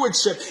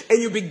stewardship,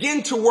 and you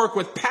begin to work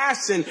with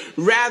passion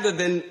rather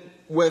than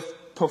with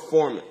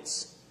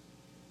performance?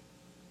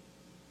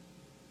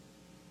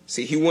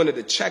 See, he wanted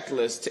a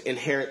checklist to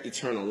inherit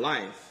eternal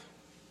life,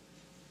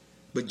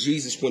 but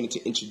Jesus wanted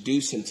to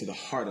introduce him to the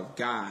heart of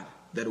God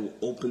that will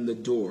open the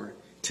door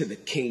to the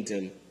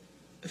kingdom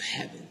of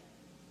heaven.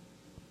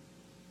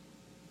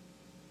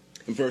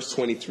 In verse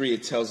 23,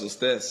 it tells us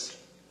this.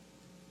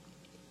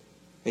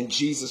 And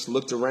Jesus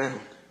looked around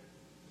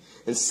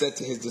and said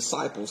to his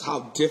disciples,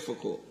 how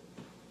difficult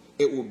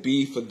it will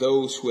be for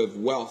those who have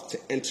wealth to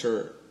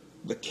enter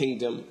the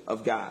kingdom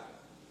of God.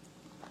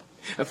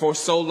 And for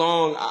so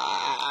long,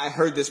 I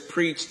heard this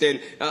preached,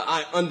 and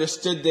I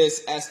understood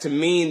this as to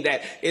mean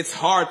that it's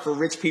hard for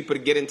rich people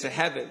to get into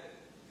heaven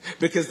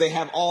because they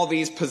have all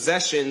these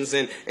possessions,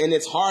 and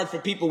it's hard for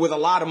people with a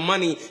lot of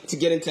money to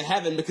get into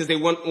heaven because they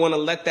want to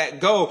let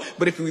that go.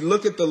 But if we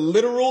look at the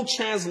literal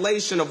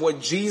translation of what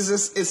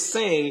Jesus is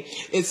saying,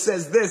 it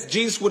says this.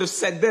 Jesus would have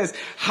said this: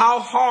 how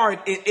hard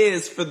it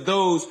is for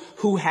those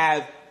who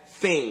have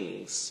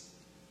things.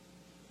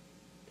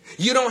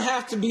 You don't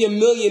have to be a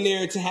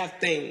millionaire to have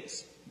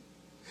things.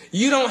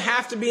 You don't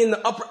have to be in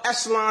the upper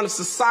echelon of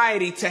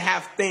society to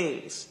have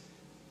things.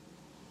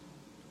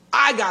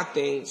 I got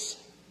things.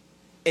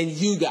 And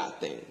you got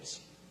things.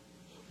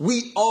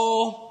 We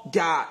all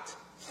got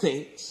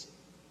things.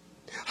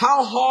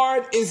 How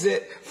hard is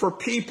it for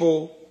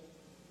people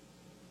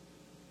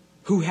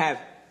who have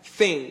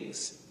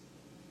things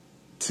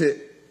to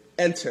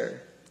enter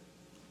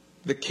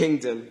the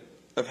kingdom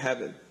of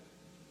heaven?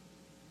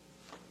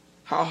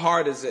 How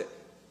hard is it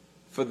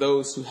for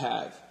those who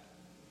have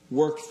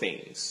work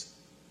things?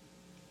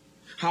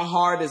 How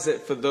hard is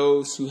it for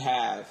those who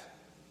have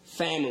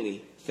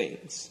family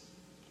things?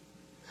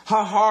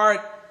 How hard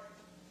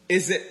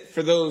is it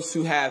for those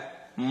who have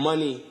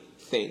money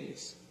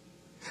things?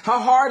 How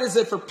hard is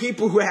it for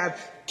people who have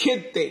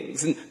kid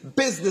things and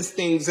business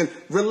things and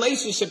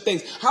relationship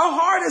things? How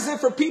hard is it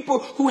for people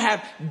who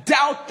have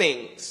doubt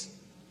things?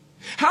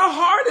 How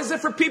hard is it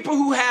for people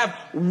who have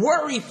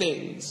worry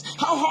things?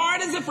 How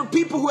hard is it for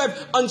people who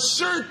have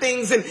unsure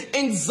things and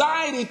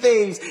anxiety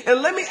things?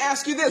 And let me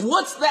ask you this.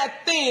 What's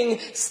that thing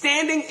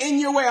standing in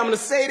your way? I'm going to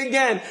say it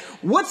again.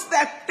 What's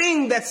that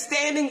thing that's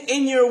standing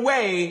in your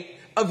way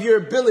of your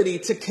ability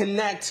to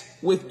connect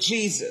with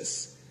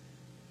Jesus?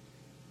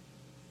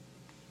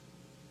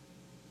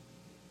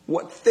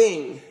 What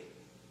thing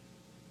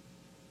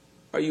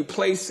are you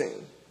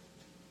placing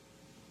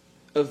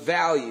of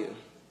value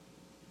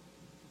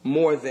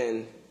more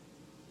than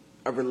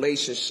a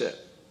relationship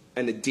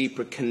and a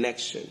deeper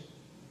connection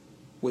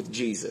with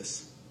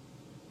Jesus?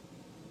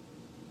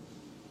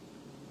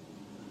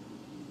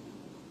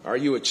 Are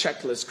you a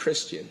checklist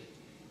Christian?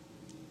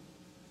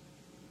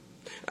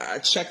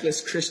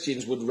 Checklist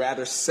Christians would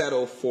rather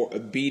settle for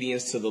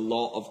obedience to the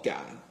law of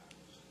God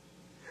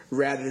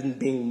rather than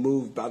being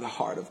moved by the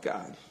heart of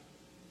God.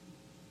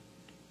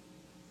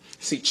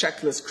 See,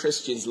 checklist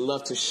Christians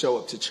love to show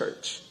up to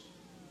church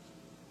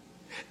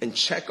and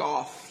check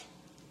off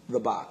the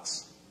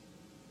box.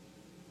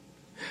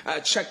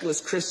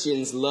 Checklist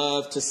Christians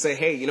love to say,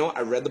 hey, you know what?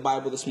 I read the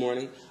Bible this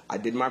morning. I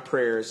did my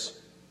prayers.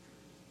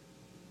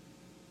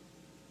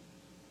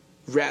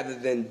 Rather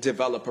than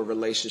develop a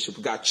relationship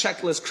with God.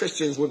 Checklist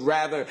Christians would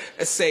rather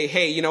say,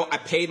 hey, you know, I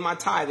paid my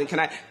tithe. And can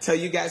I tell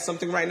you guys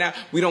something right now?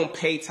 We don't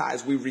pay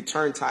tithes. We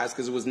return tithes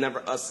because it was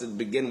never us to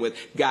begin with.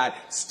 God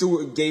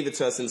gave it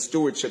to us in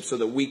stewardship so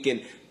that we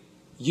can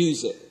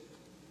use it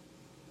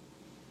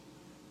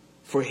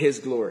for his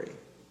glory.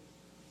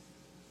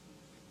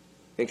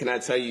 And can I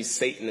tell you,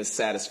 Satan is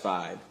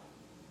satisfied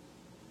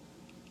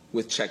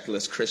with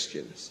checklist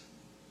Christians.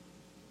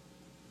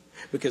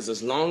 Because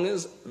as long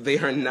as they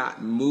are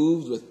not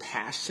moved with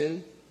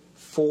passion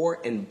for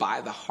and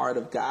by the heart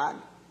of God,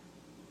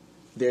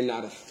 they're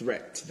not a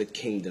threat to the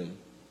kingdom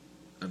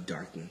of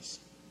darkness.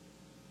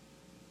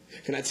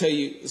 Can I tell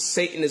you,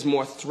 Satan is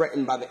more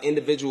threatened by the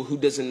individual who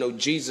doesn't know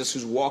Jesus,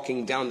 who's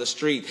walking down the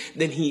street,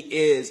 than he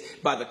is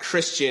by the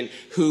Christian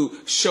who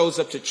shows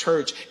up to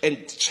church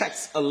and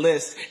checks a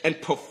list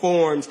and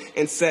performs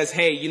and says,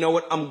 hey, you know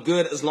what? I'm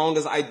good as long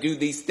as I do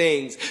these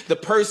things. The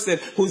person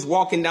who's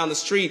walking down the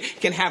street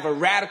can have a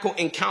radical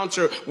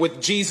encounter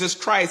with Jesus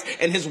Christ,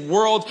 and his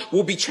world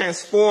will be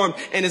transformed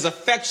and his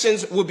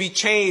affections will be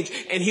changed,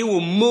 and he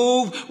will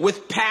move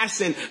with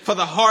passion for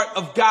the heart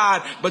of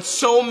God. But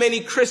so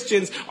many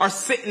Christians are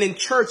sitting in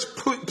church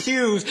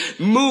pews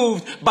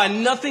moved by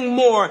nothing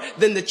more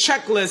than the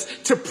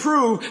checklist to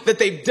prove that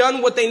they've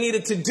done what they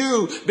needed to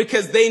do,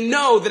 because they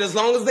know that as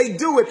long as they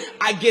do it,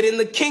 I get in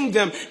the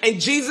kingdom. And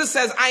Jesus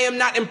says, I am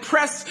not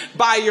impressed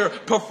by your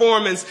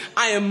performance.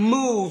 I am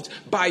moved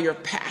by your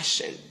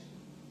passion.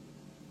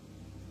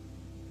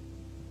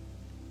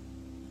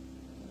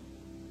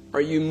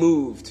 Are you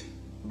moved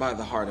by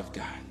the heart of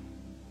God?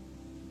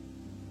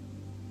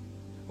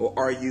 Or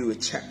are you a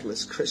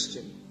checklist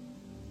Christian?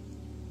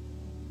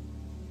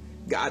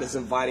 God is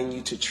inviting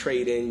you to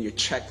trade in your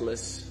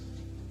checklist,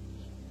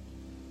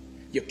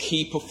 your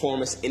key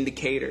performance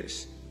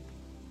indicators,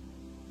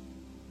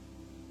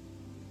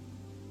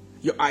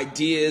 your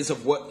ideas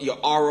of what your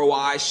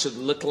ROI should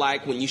look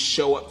like when you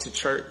show up to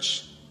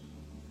church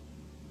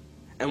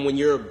and when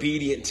you're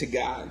obedient to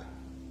God,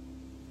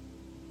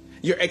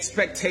 your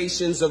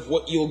expectations of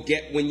what you'll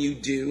get when you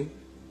do.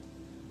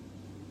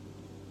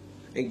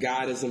 And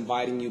God is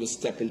inviting you to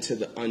step into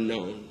the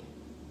unknown.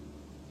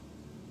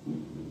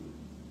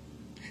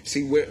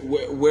 See,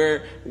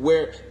 where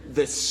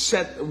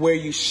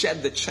you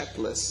shed the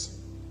checklist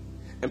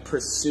and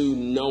pursue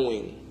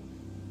knowing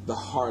the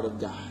heart of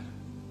God.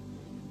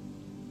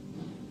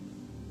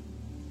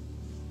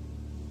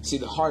 See,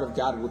 the heart of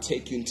God will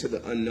take you into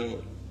the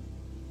unknown.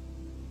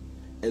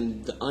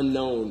 And the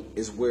unknown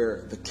is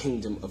where the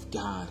kingdom of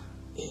God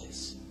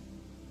is.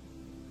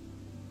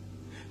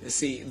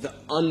 See, the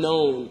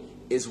unknown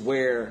is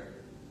where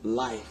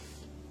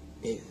life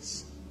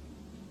is.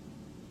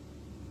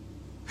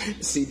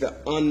 See, the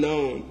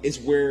unknown is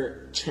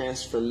where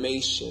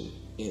transformation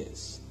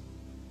is.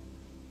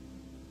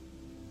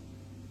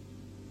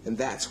 And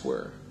that's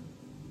where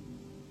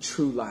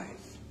true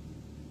life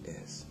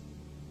is.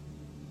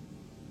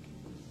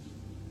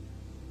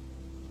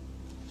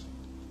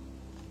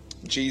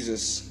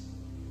 Jesus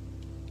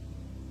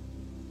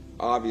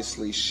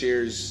obviously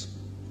shares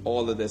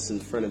all of this in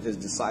front of his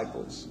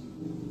disciples.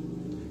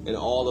 And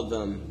all of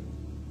them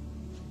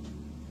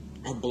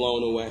are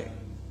blown away.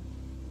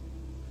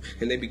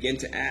 And they begin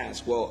to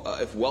ask, well,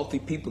 if wealthy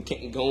people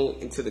can't go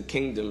into the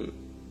kingdom,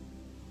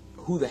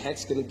 who the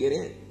heck's going to get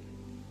in?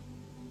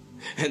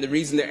 And the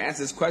reason they're asked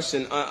this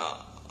question,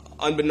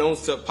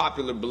 unbeknownst to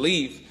popular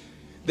belief,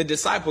 the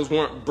disciples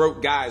weren't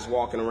broke guys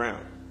walking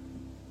around.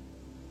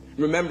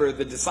 Remember,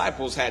 the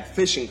disciples had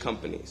fishing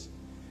companies.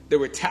 They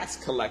were tax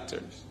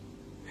collectors.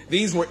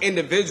 These were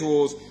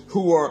individuals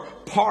who were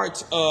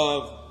part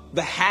of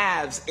the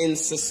haves in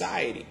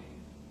society.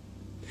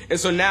 And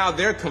so now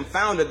they're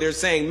confounded. They're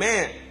saying,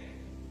 man,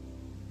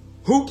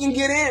 who can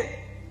get in?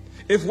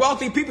 If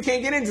wealthy people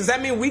can't get in, does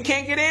that mean we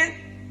can't get in?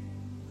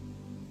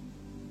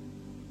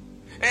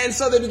 And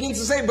so they begin to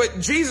say, but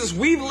Jesus,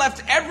 we've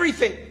left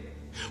everything.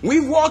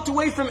 We've walked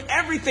away from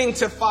everything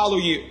to follow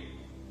you.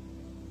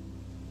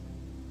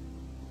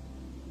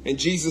 And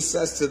Jesus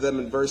says to them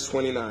in verse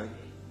 29,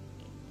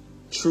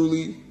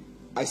 truly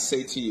I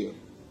say to you,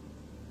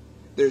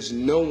 there's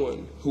no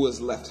one who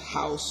has left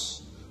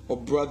house or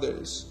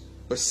brothers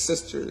or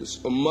sisters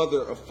or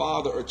mother or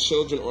father or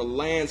children or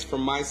lands for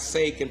my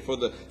sake and for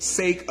the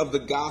sake of the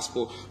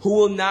gospel, who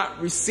will not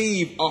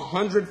receive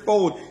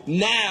 100-fold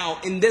now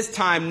in this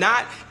time,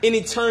 not in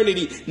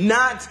eternity,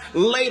 not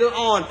later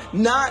on,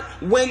 not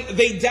when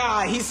they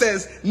die. He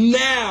says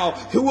now,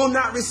 who will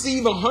not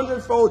receive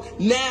 100-fold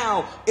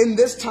now in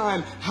this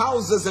time,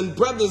 houses and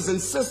brothers and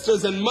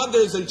sisters and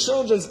mothers and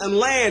children and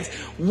lands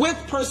with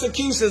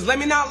persecutions. Let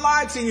me not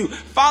lie to you.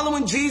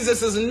 Following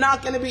Jesus is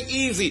not going to be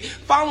easy.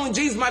 Following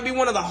Jesus might be one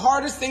one of the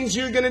hardest things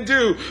you're going to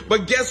do.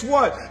 But guess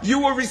what? You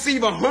will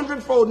receive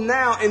 100-fold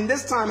now, and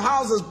this time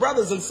houses,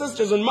 brothers and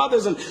sisters and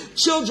mothers and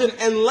children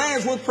and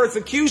lands with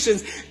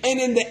persecutions. And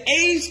in the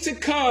age to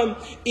come,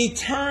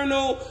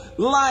 eternal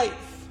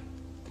life.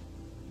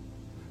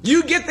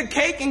 You get the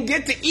cake and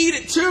get to eat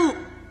it too.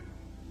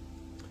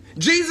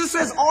 Jesus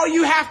says all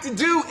you have to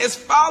do is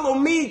follow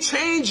me,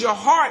 change your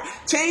heart,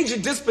 change your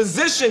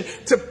disposition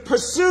to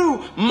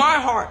pursue my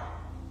heart.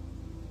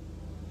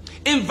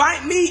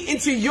 Invite me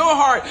into your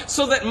heart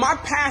so that my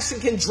passion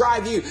can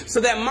drive you,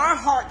 so that my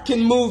heart can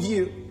move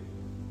you.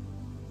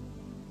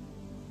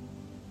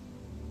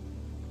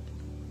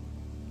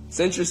 It's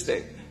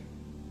interesting.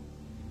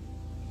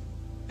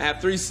 I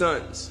have 3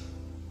 sons.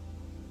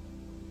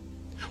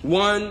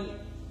 One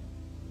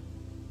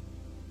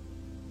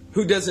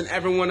who doesn't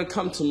ever want to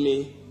come to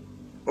me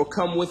or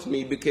come with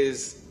me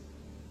because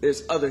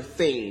there's other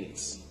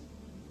things.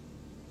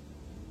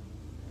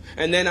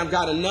 And then I've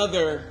got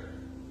another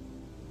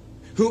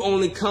who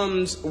only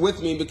comes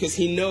with me because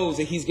he knows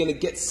that he's going to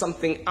get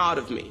something out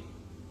of me.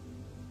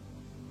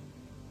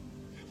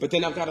 But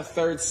then I've got a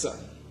third son.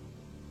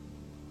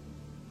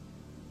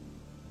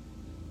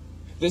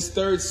 This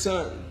third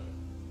son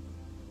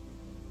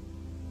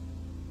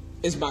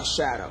is my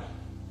shadow.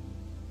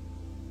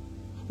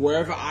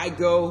 Wherever I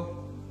go,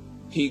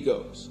 he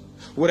goes.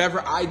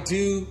 Whatever I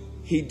do,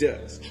 he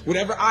does.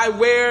 Whatever I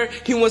wear,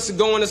 he wants to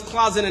go in his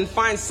closet and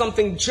find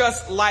something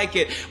just like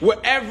it.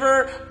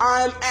 Wherever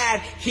I'm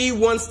at, he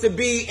wants to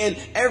be. And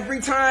every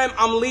time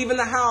I'm leaving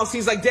the house,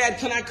 he's like, Dad,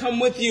 can I come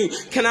with you?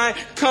 Can I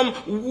come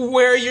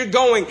where you're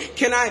going?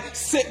 Can I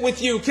sit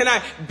with you? Can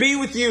I be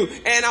with you?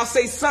 And I'll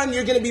say, son,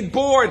 you're going to be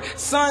bored.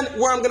 Son,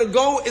 where I'm going to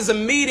go is a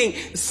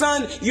meeting.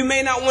 Son, you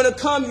may not want to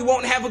come. You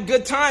won't have a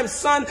good time.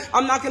 Son,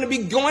 I'm not going to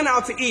be going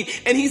out to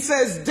eat. And he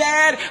says,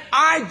 Dad,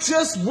 I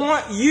just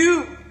want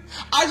you.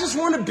 I just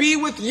want to be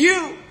with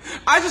you.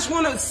 I just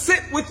want to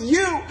sit with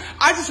you.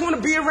 I just want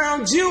to be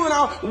around you. And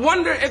I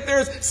wonder if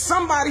there's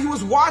somebody who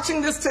is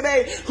watching this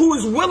today who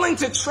is willing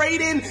to trade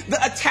in the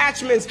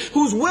attachments,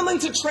 who's willing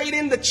to trade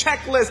in the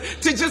checklist,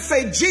 to just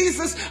say,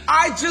 Jesus,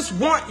 I just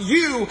want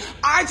you.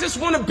 I just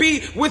want to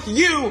be with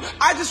you.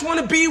 I just want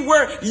to be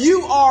where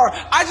you are.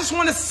 I just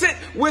want to sit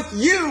with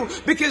you,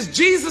 because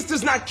Jesus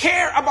does not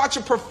care about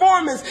your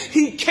performance.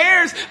 He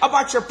cares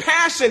about your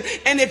passion.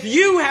 And if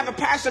you have a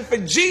passion for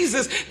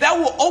Jesus, that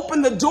will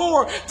open the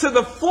door to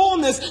the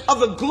fullness of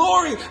the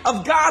glory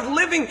of God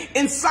living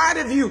inside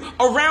of you,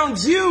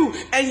 around you,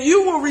 and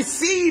you will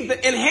receive the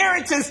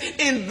inheritance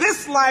in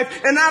this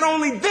life, and not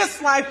only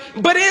this life,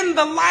 but in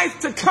the life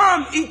to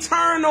come,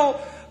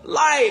 eternal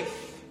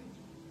life.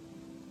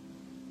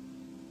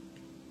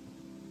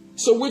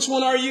 So which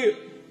one are you?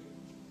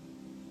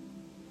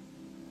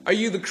 Are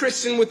you the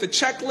Christian with the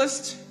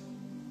checklist?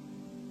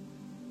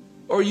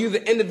 Or are you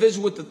the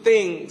individual with the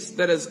things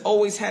that has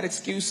always had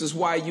excuses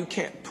why you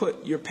can't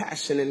put your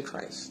passion in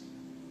Christ?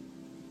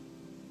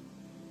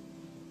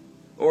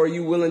 Or are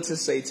you willing to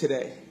say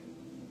today,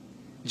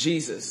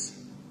 Jesus,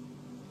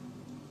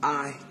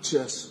 I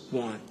just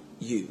want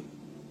you.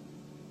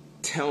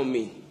 Tell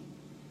me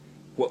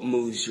what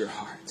moves your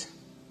heart,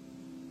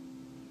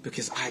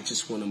 because I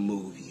just want to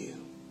move you.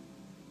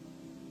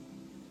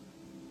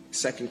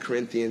 2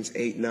 Corinthians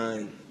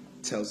 8:9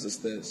 tells us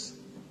this.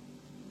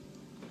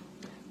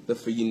 But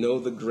for you know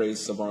the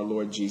grace of our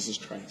Lord Jesus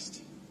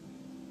Christ,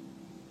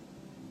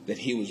 that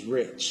he was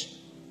rich,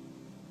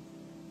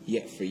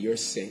 yet for your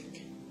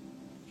sake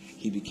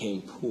he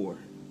became poor,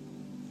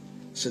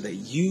 so that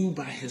you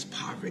by his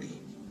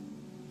poverty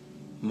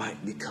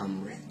might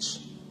become rich.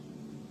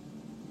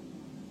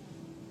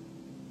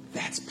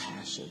 That's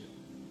passion.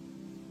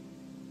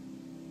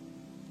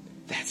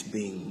 That's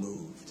being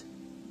moved.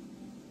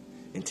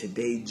 And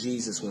today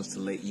Jesus wants to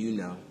let you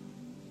know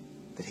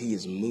that he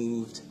is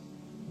moved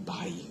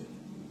by you,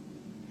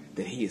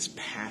 that he is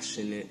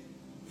passionate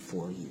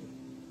for you.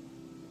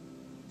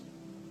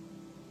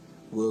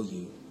 Will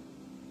you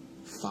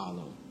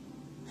follow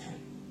him?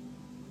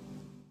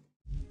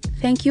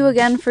 Thank you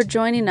again for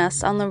joining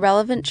us on the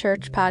Relevant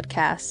Church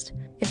podcast.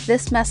 If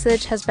this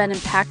message has been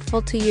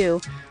impactful to you,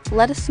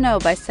 let us know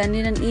by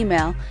sending an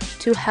email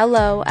to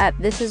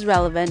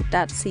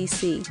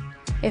hello@thisisrelevant.cc.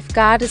 If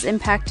God is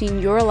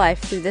impacting your life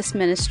through this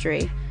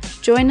ministry,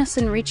 join us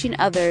in reaching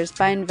others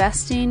by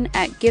investing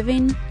at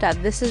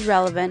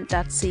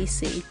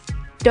giving.thisisrelevant.cc.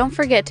 Don't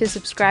forget to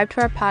subscribe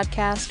to our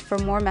podcast for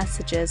more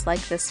messages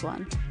like this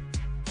one.